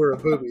connoisseur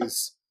of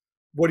boobies."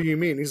 "What do you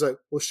mean?" He's like,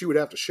 "Well, she would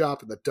have to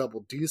shop in the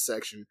double D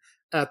section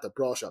at the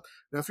bra shop."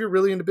 Now, if you're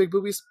really into big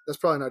boobies, that's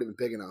probably not even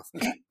big enough.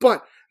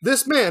 But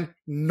this man,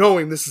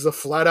 knowing this is a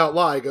flat out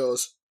lie,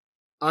 goes,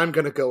 "I'm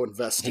going to go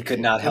investigate." He could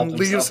not help and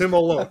leaves himself. him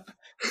alone.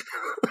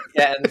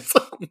 Yeah, and It's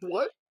like,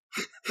 what?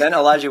 then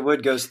Elijah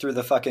Wood goes through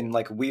the fucking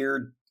like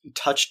weird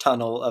touch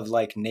tunnel of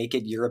like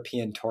naked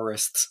European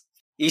tourists.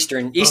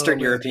 Eastern Oh, man.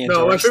 European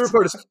No, tourists. my favorite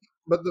part is,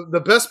 but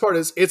the best part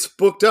is it's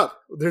booked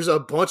up. There's a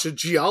bunch of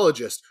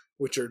geologists,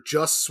 which are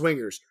just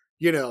swingers,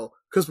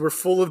 because we're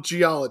full of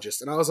geologists.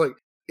 And I was like,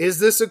 is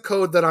this a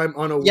code that I'm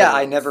unaware Yeah,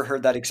 I of? never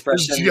heard that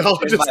expression.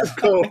 Geologist in my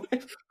code.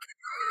 life.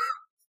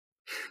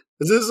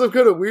 Is this some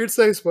kind of weird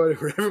sex party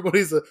where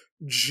everybody's a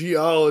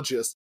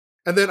geologist?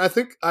 And then I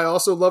think I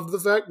also loved the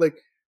fact, like,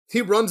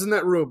 he runs in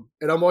that room,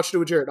 and I'm watching it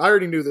with Jared. I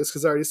already knew this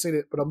because I already seen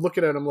it, but I'm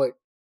looking at him like,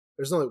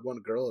 there's only one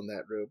girl in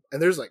that room.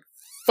 And there's like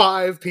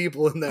 5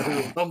 people in that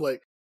room. I'm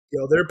like,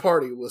 yo, their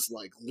party was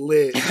like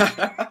lit.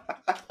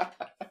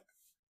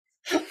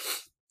 I'm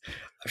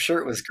sure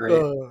it was great.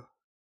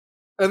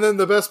 And then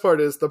the best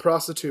part is the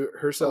prostitute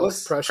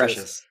herself,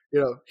 Precious.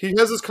 He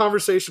has this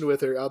conversation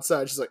with her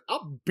outside. She's like,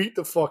 "I'll beat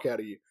the fuck out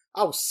of you.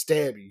 I'll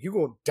stab you. You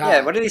gonna die."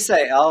 Yeah, what did he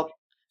say?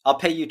 I'll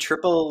pay you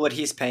triple what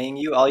he's paying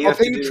you. All you I'll have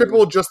pay to you do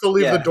triple just to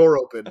leave Yeah. the door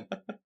open.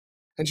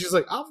 And she's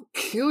like, "I'll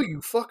kill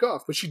you. Fuck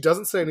off." But she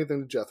doesn't say anything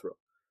to Jethro.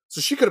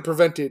 So she could have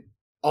prevented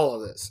all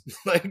of this.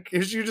 Like,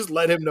 if you just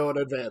let him know in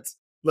advance.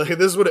 Like,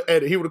 this would have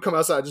ended. He would have come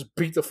outside and just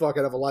beat the fuck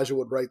out of Elijah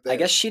Wood right there. I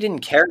guess she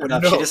didn't care But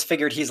enough. no. She just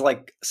figured he's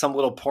like some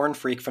little porn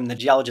freak from the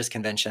geologist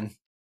convention.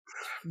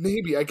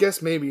 Maybe. I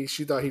guess maybe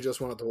she thought he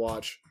just wanted to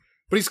watch.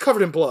 But he's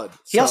covered in blood.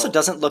 He also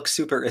doesn't look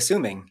super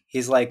assuming.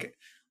 He's like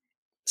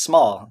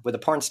small with a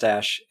porn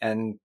stash,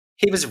 and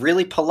he was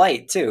really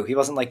polite too. He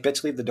wasn't like,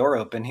 "Bitch, leave the door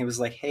open." He was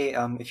like, "Hey,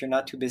 if you're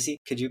not too busy,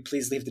 could you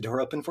please leave the door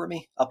open for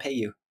me? I'll pay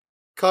you."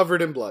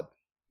 Covered in blood.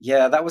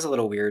 Yeah, that was a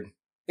little weird.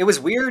 It was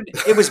weird.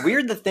 It was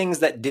weird the things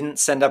that didn't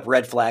send up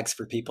red flags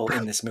for people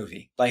in this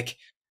movie. Like,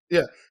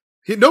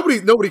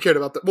 Nobody cared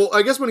about that. Well,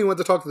 I guess when he went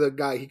to talk to the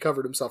guy, he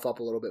covered himself up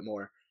a little bit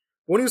more.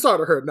 When he was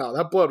talking to her, no,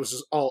 that blood was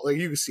just all like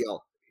you could see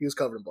all he was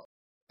covered in blood.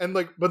 And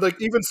like, but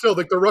like even still,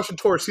 like the Russian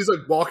tourist, he's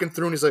like walking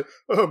through and he's like,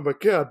 "Oh my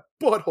god,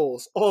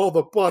 buttholes, all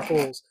the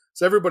buttholes."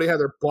 So everybody had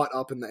their butt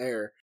up in the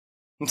air.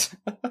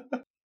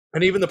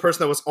 And even the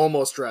person that was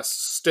almost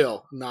dressed,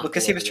 still not.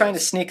 because he was trying to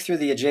sneak through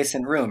the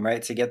adjacent room,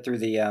 right, to get through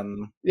the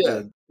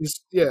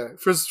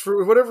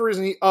For whatever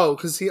reason,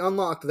 because he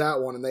unlocked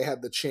that one and they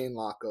had the chain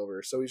lock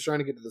over, so he's trying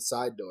to get to the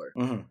side door.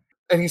 Mhm.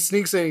 And he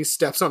sneaks in and he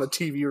steps on a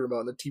TV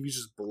remote and the TV's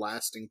just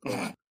blasting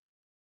porn.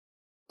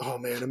 Oh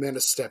man,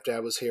 Amanda's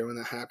stepdad was here when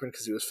that happened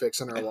because he was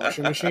fixing our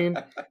washing machine.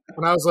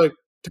 And I was like,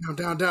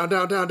 down, down.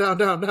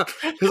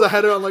 Because I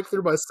had it on like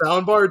through my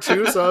soundbar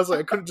too, so I was like,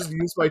 I couldn't just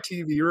use my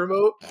TV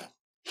remote.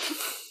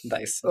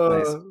 Nice.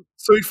 So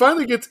he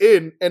finally gets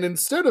in, and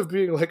instead of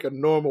being like a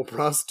normal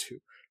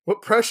prostitute,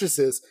 what Precious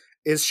is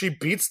she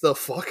beats the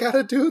fuck out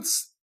of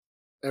dudes,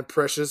 and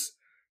Precious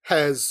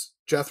has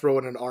Jethro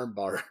in an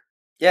armbar.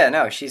 Yeah,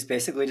 no, she's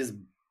basically just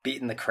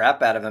beating the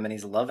crap out of him, and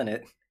he's loving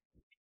it. It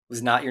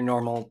was not your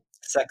normal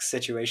sex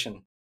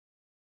situation.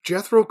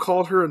 Jethro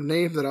called her a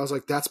name that I was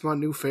like, that's my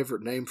new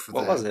favorite name for that.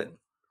 What was it?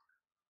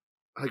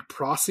 like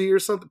Prosy or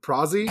something.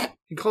 Prosy?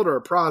 He called her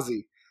a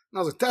Prosy. And I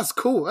was like, that's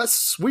cool. That's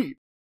sweet.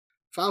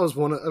 If I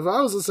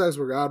was a sex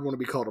worker, I'd want to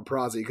be called a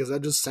Prosy because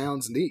that just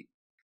sounds neat.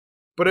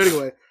 But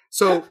anyway,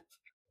 so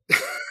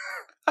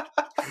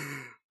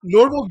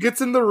Norval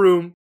gets in the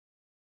room.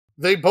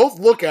 They both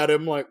look at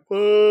him like,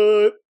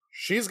 what?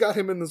 She's got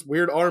him in this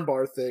weird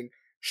armbar thing.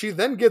 She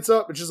then gets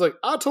up and she's like,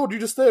 I told you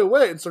to stay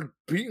away, and starts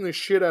beating the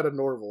shit out of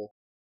Norval.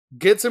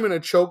 Gets him in a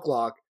choke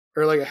lock,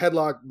 or like a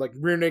headlock, like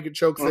rear naked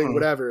choke thing,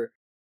 whatever.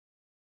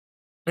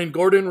 And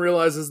Gordon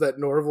realizes that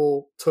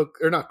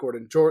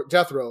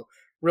Jethro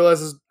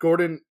realizes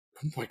Gordon,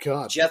 oh my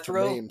god.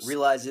 Jethro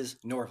realizes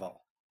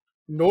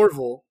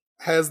Norval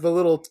has the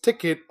little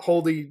ticket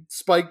holdy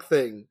spike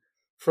thing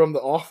from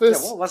the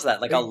Office. Yeah, what was that?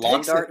 Like a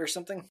lawn dart or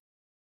something?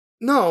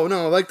 No,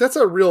 like that's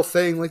a real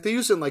thing. Like they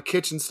use it in like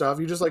kitchen stuff.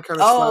 You just like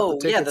kind of slap the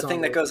tickets yeah, the thing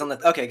that goes on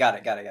the. Okay, got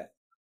it.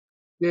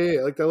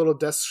 Yeah, like that little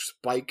desk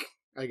spike,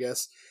 I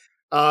guess.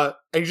 And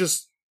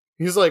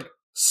he's like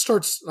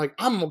starts like,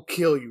 I'm gonna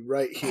kill you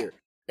right here.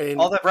 And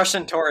all the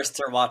Russian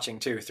tourists are watching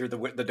too through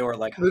the door.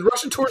 Like the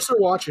Russian tourists are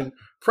watching.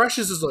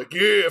 Precious is like,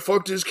 yeah,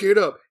 fuck this kid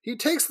up. He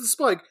takes the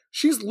spike.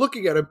 She's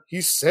looking at him.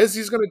 He says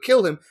he's gonna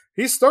kill him.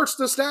 He starts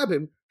to stab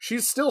him.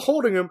 She's still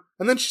holding him,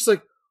 and then she's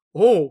like,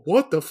 oh,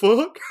 what the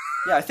fuck?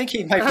 Yeah, I think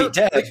he might be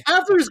dead. Like,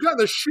 after he's gotten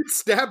the shit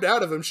stabbed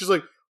out of him, she's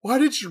like, why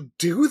did you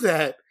do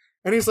that?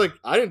 And he's like,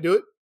 I didn't do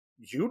it.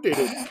 You did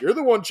it. You're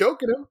the one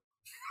choking him.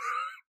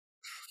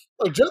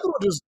 Like, Jethro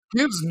just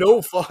gives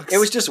no fucks. It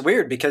was just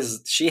weird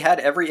because she had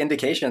every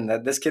indication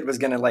that this kid was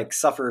going to, like,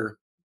 suffer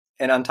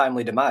an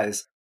untimely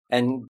demise.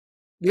 And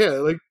yeah,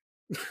 like...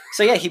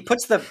 So yeah, he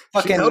puts the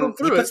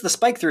the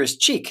spike through his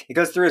cheek. It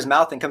goes through his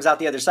mouth and comes out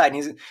the other side. And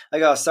he's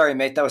like, oh, sorry,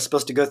 mate, that was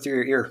supposed to go through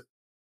your ear.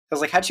 I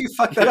was like, how'd you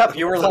fuck that up?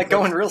 You were like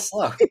going real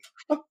slow.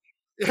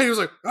 Yeah, he was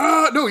like,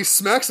 no, he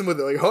smacks him with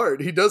it like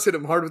hard. He does hit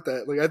him hard with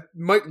that. Like, I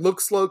might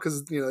look slow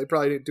because, they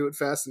probably didn't do it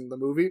fast in the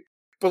movie.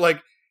 But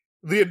like,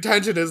 the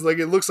intention is like,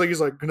 it looks like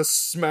he's like going to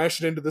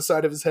smash it into the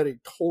side of his head. He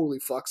totally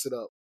fucks it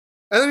up.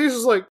 And then he's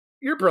just like,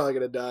 you're probably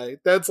going to die.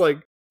 That's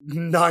like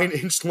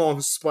 9-inch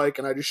long spike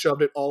and I just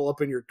shoved it all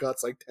up in your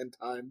guts like 10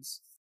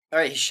 times. All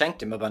right, he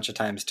shanked him a bunch of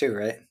times too,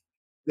 right?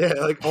 Yeah,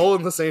 like all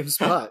in the same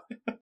spot.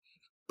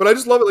 But I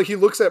just love it. Like, he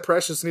looks at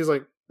Precious and he's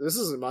like, this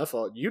isn't my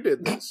fault. You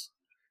did this.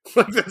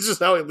 Like, that's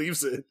just how he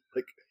leaves it.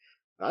 Like,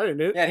 I didn't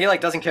do it. Yeah, he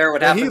like doesn't care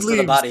what happens to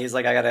the body. He's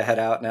like, I gotta head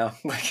out now.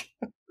 Like,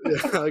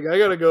 yeah, like, I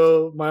gotta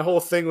go. My whole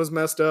thing was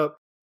messed up.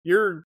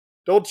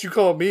 Don't you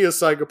call me a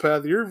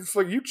psychopath.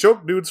 You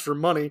choke dudes for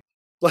money.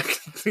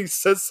 Like, he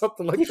says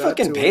something like that. He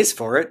fucking pays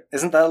for it.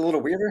 Isn't that a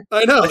little weirder?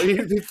 I know.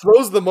 He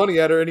throws the money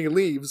at her and he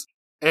leaves.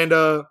 And,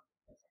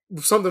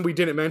 something we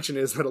didn't mention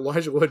is that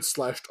Elijah Wood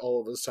slashed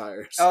all of his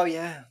tires. Oh,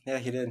 yeah. Yeah,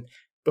 he did.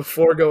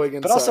 Before going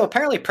inside. But also,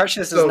 apparently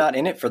Precious is not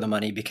in it for the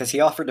money because he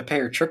offered to pay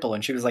her triple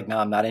and she was like, no,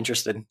 I'm not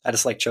interested. I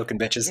just like choking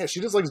bitches. Yeah, she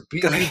just likes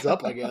beating dudes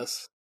up, I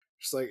guess.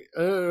 She's like,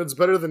 it's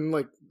better than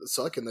like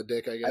sucking the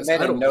dick, I guess. I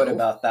made a note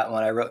about that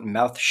one. I wrote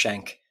mouth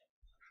shank.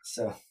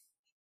 So.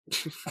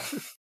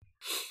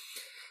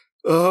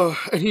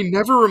 And he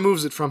never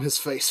removes it from his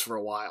face for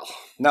a while.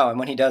 No, and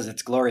when he does,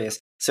 it's glorious.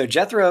 So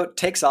Jethro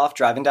takes off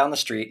driving down the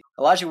street.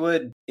 Elijah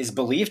Wood is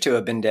believed to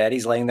have been dead.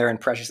 He's laying there in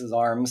Precious's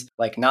arms,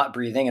 like not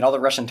breathing. And all the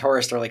Russian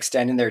tourists are like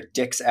standing their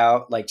dicks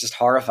out, like just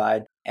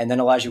horrified. And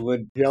then Elijah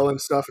Wood yelling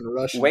stuff in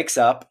Russian. Wakes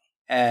up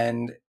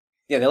and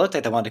yeah, they looked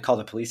like they wanted to call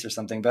the police or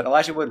something. But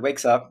Elijah Wood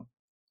wakes up.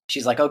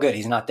 She's like, oh, good,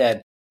 he's not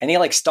dead. And he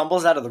like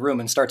stumbles out of the room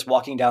and starts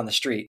walking down the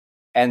street.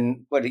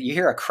 And you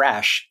hear a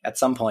crash at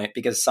some point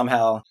because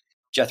somehow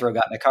Jethro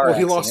got in a car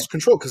accident. He lost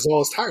control because all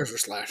his tires were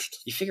slashed.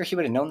 You figure he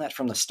would have known that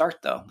from the start,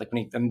 though, like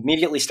when he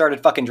immediately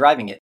started fucking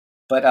driving it.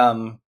 But,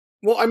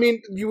 well, I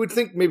mean, you would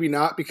think maybe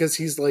not because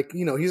he's like,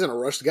 he's in a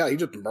rush to get out. He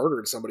just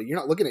murdered somebody. You're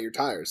not looking at your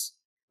tires.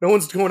 No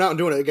one's going out and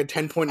doing like a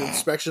 10-point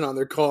inspection on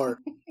their car,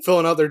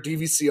 filling out their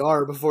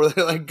DVCR before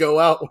they like go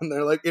out when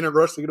they're like in a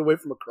rush to get away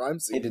from a crime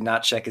scene. He did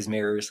not check his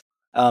mirrors.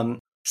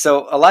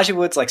 So Elijah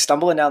Wood's like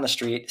stumbling down the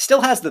street,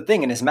 still has the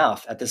thing in his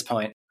mouth at this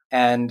point,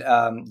 and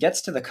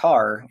gets to the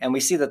car, and we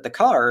see that the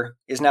car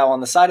is now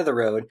on the side of the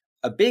road.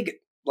 A big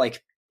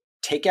like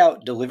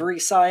takeout delivery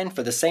sign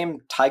for the same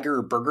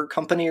Tiger Burger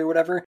Company or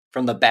whatever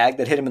from the bag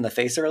that hit him in the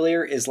face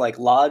earlier is like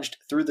lodged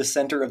through the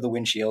center of the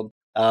windshield.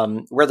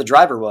 Where the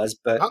driver was,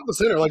 but not the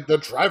center, like the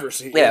driver's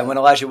seat. Yeah, when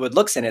Elijah Wood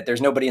looks in it,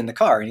 there's nobody in the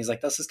car, and he's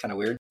like, "This is kind of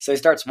weird." So he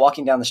starts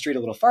walking down the street a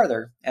little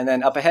farther, and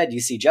then up ahead, you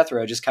see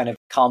Jethro just kind of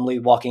calmly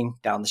walking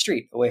down the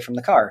street away from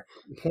the car.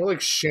 More like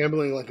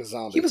shambling like a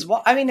zombie. He was.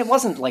 I mean, it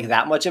wasn't like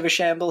that much of a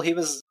shamble. He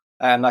was.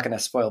 I'm not going to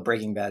spoil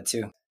Breaking Bad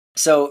too.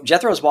 So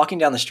Jethro's walking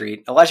down the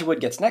street. Elijah Wood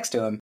gets next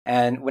to him,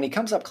 and when he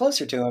comes up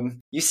closer to him,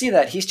 you see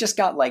that he's just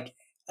got like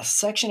a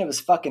section of his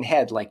fucking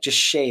head like just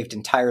shaved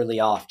entirely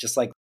off, just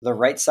like the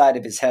right side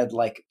of his head,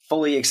 like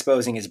fully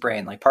exposing his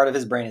brain. Like part of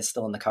his brain is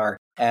still in the car.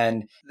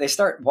 And they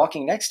start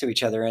walking next to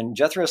each other. And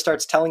Jethro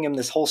starts telling him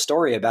this whole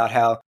story about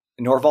how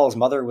Norval's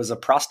mother was a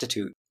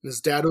prostitute His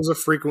dad was a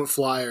frequent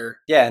flyer.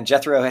 Yeah, and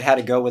Jethro had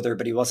to go with her,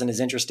 but he wasn't as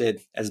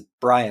interested as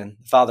Brian,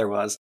 the father,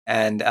 was.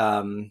 And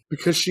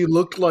because she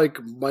looked like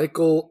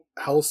Michael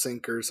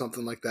Helsinki or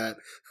something like that,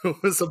 who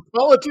was a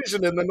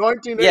politician in the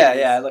 1980s.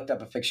 Yeah, I looked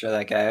up a picture of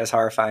that guy. It was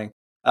horrifying.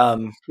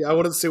 Yeah, I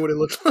wanted to see what he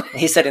looked like.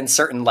 He said in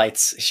certain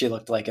lights she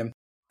looked like him.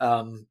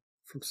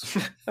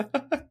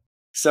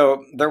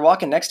 So they're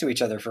walking next to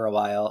each other for a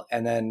while,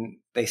 and then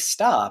they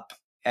stop,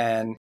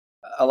 and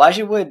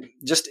Elijah Wood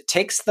just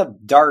takes the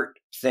dart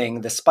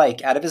thing, the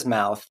spike, out of his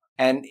mouth,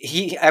 and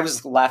I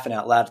was laughing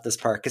out loud at this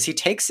part, because he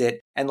takes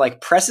it and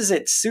like presses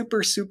it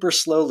super, super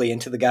slowly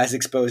into the guy's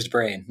exposed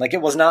brain. Like,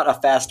 it was not a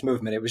fast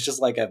movement. It was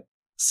just like a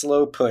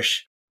slow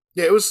push.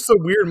 Yeah, it was just a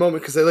weird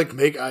moment, because they like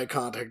make eye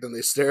contact and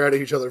they stare at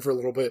each other for a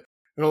little bit,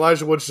 and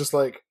Elijah Wood's just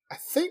like, I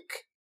think...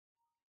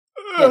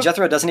 Yeah,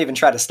 Jethro doesn't even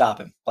try to stop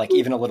him, like,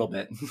 even a little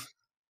bit.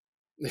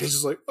 He's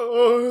just like,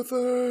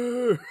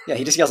 Arthur! Yeah,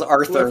 he just yells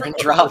Arthur and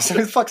drops. Who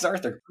the fuck's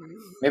Arthur?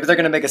 Maybe they're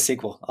going to make a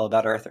sequel all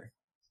about Arthur.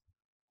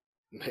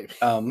 Maybe.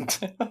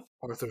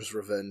 Arthur's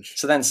Revenge.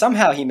 So then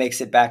somehow he makes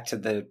it back to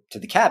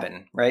the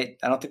cabin, right?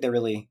 I don't think they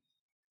really...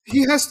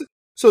 He has to...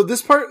 So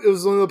this part, it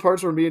was one of the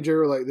parts where me and Jerry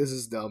were like, this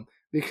is dumb,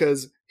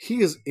 because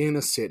he is in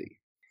a city.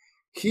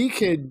 He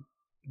can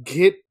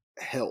get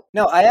help.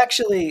 No, I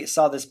actually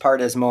saw this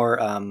part as more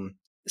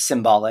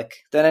symbolic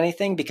than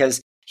anything, because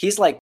he's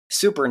like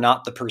super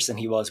not the person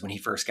he was when he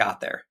first got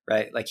there,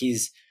 right? Like,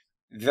 he's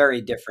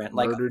very different.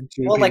 Like,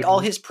 like all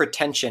his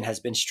pretension has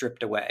been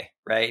stripped away,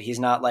 right? He's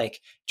not like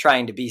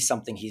trying to be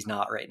something he's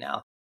not right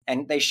now.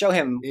 And they show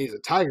him... He's a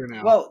tiger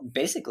now. Well,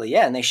 basically,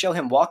 yeah. And they show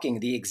him walking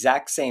the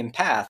exact same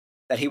path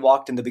that he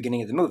walked in the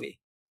beginning of the movie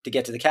to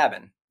get to the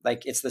cabin.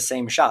 Like, it's the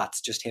same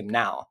shots, just him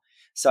now.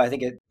 So I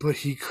think it... But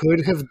he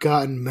could have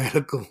gotten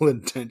medical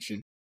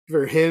attention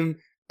for him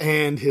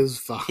and his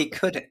father. He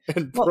could.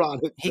 And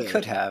brought it He there.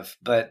 could have,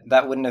 but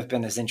that wouldn't have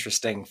been as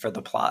interesting for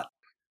the plot.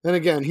 Then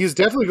again, he's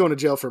definitely going to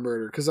jail for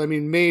murder, because, I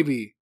mean,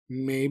 maybe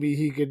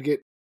he could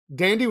get...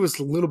 Dandy was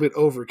a little bit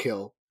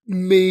overkill.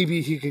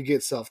 Maybe he could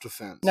get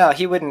self-defense. No,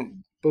 he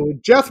wouldn't. But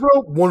with Jethro,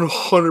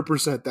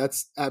 100%.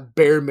 That's at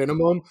bare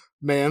minimum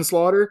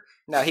manslaughter.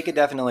 No, he could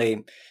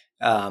definitely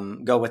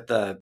go with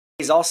the...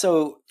 He's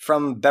also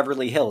from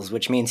Beverly Hills,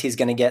 which means he's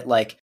going to get,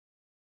 like,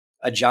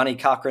 a Johnny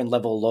Cochran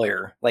level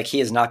lawyer. Like,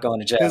 he is not going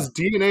to jail. His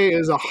DNA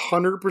is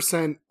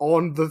 100%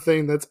 on the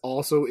thing that's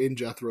also in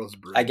Jethro's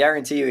brain. I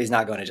guarantee you he's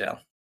not going to jail.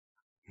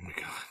 Oh my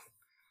god.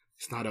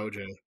 It's not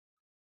OJ.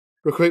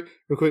 Real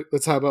quick,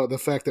 let's talk about the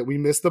fact that we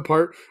missed the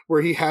part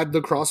where he had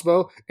the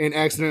crossbow and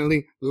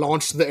accidentally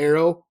launched the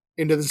arrow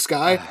into the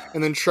sky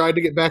and then tried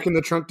to get back in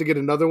the trunk to get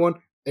another one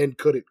and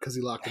couldn't because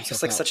he locked himself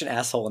He's like out. such an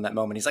asshole in that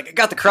moment. He's like, I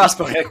got the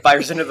crossbow, and it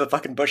fires into the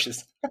fucking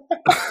bushes.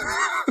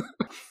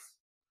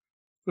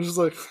 Which is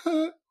like,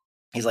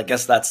 He's like,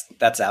 guess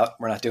that's out.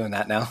 We're not doing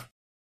that now.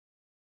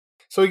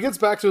 So he gets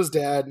back to his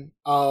dad,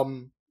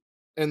 and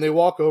they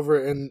walk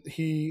over, and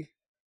he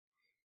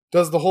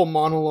does the whole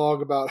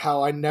monologue about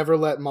how I never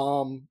let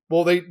mom.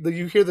 Well,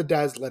 you hear the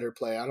dad's letter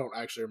play. I don't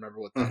actually remember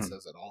what that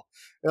says at all,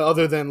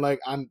 other than like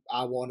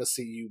I want to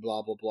see you,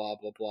 blah blah blah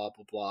blah blah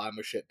blah blah. I'm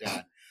a shit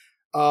dad.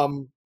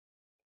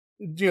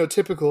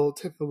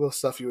 Typical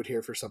stuff you would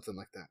hear for something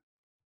like that.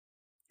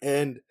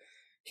 And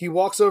he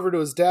walks over to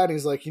his dad and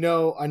he's like,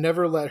 I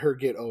never let her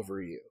get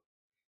over you.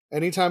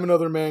 Anytime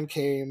another man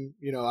came,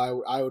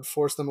 I would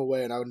force them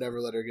away and I would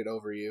never let her get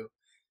over you.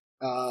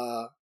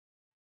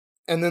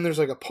 And then there's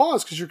like a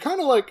pause because you're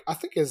kind of like, I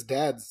think his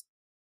dad's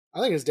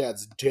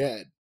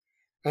dead.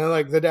 And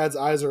like the dad's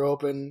eyes are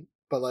open,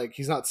 but like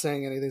he's not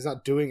saying anything, he's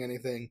not doing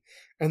anything.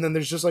 And then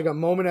there's just like a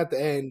moment at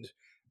the end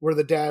where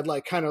the dad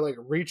like kind of like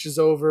reaches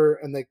over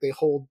and like they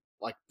hold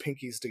like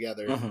pinkies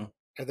together. Mm-hmm.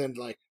 And then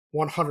like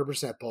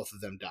 100% both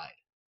of them died.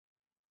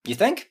 You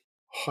think?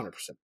 100%.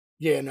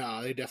 Yeah,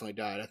 no, they definitely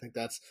died. I think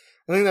that's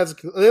they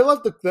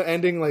left the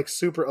ending like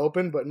super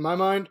open, but in my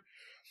mind,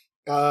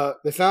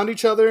 they found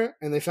each other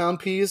and they found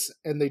peace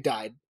and they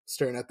died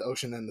staring at the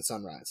ocean and the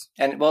sunrise.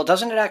 And well,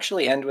 doesn't it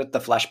actually end with the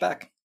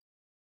flashback?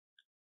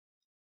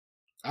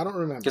 I don't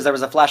remember. Because there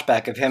was a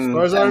flashback of him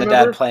and the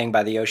dad playing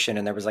by the ocean,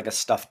 and there was like a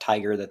stuffed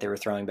tiger that they were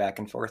throwing back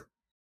and forth.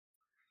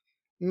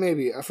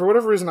 Maybe. For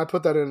whatever reason, I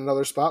put that in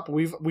another spot, but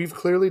we've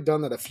clearly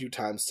done that a few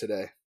times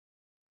today.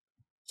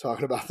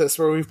 Talking about this,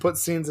 where we've put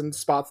scenes in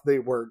spots they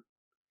weren't.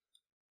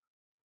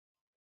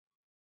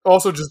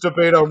 Also, just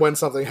debate on when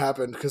something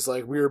happened, because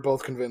like we were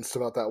both convinced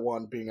about that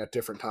one being at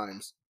different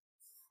times.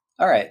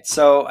 All right,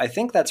 so I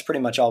think that's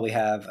pretty much all we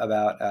have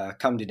about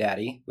Come to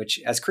Daddy,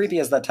 which, as creepy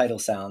as that title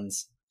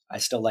sounds, I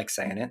still like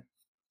saying it.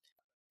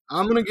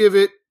 I'm going to give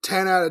it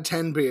 10 out of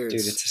 10 beards.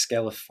 Dude, it's a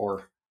scale of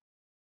 4.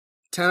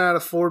 10 out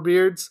of 4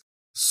 beards,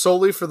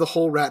 solely for the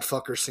whole rat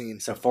fucker scene.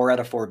 So 4 out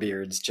of 4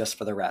 beards just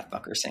for the rat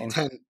fucker scene.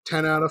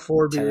 10 out of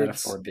 4 beards. 10 out of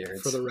 4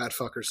 beards. For the rat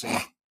fucker scene.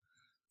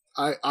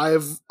 I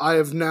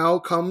have now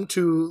come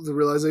to the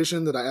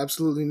realization that I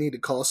absolutely need to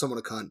call someone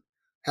a cunt.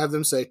 Have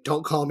them say,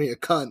 don't call me a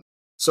cunt.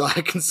 So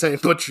I can say,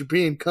 but you're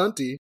being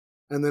cunty.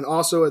 And then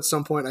also at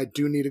some point I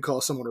do need to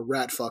call someone a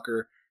rat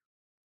fucker.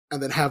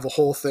 and then have a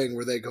whole thing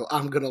where they go,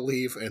 I'm gonna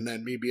leave, and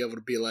then me be able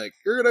to be like,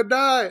 you're gonna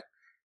die,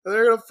 and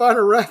they're gonna find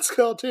a rat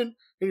skeleton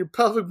in your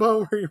pelvic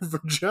bone where your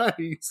vagina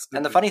used to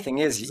And the be. funny thing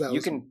is, That you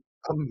was can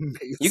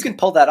amazing.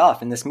 pull that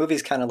off, and this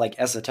movie's kind of like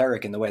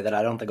esoteric in the way that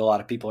I don't think a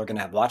lot of people are going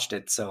to have watched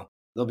it, so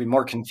they'll be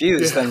more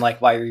confused Yeah. than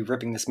like, why are you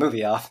ripping this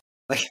movie off?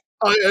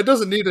 It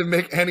doesn't need to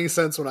make any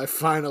sense when I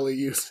finally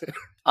use it.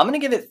 I'm going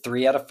to give it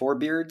 3 out of 4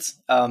 beards,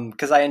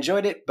 because I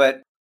enjoyed it,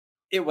 but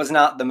it was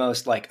not the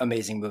most like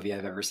amazing movie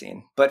I've ever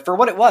seen. But for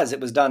what it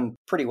was done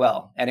pretty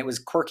well, and it was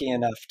quirky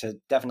enough to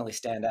definitely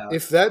stand out.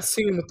 If that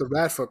scene with the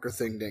rat fucker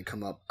thing didn't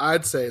come up,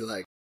 I'd say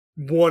like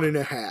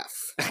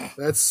 1.5.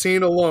 That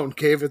scene alone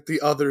gave it the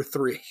other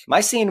 3.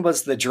 My scene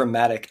was the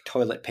dramatic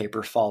toilet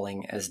paper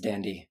falling as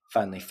Dandy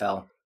finally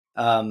fell.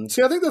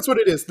 See, I think that's what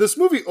it is. This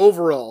movie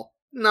overall,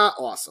 not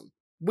awesome.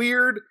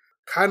 Weird,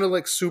 kind of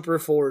like super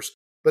forced,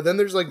 but then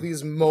there's like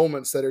these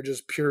moments that are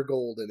just pure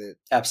gold in it.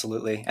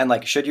 Absolutely. And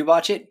like, should you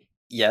watch it?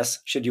 Yes.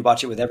 Should you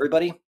watch it with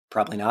everybody?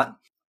 Probably not.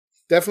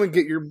 Definitely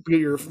get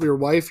your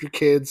wife, your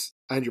kids,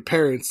 and your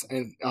parents,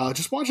 and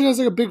just watch it as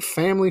like a big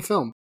family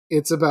film.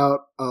 It's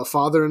about a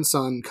father and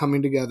son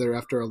coming together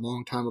after a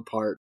long time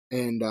apart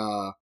and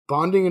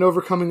bonding and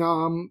overcoming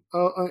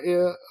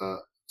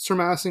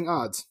surpassing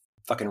odds.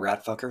 Fucking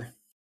rat fucker.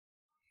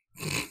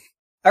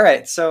 All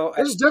right, so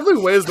There's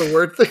definitely ways to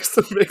word things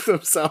to make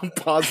them sound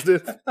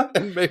positive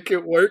and make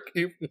it work,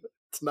 even if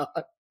it's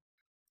not.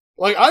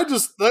 Like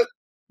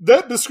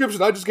that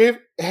description I just gave,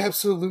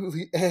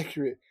 absolutely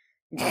accurate.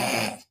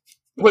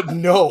 But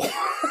no.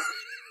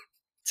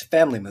 It's a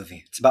family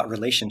movie. It's about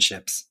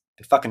relationships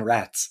and fucking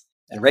rats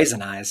and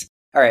raisin eyes.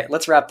 All right,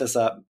 let's wrap this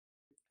up.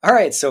 All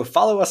right, so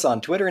follow us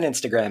on Twitter and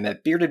Instagram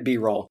at Bearded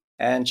B-Roll,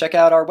 and check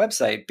out our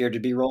website,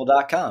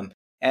 beardedbroll.com,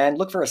 and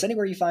look for us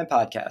anywhere you find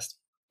podcasts.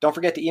 Don't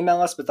forget to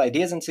email us with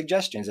ideas and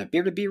suggestions at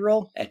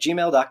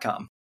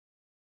beardedbroll@gmail.com.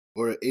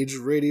 Or at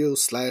AgeRadio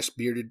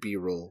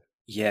 /beardedbroll.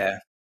 Yeah.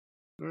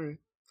 All right.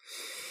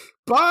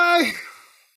 Bye!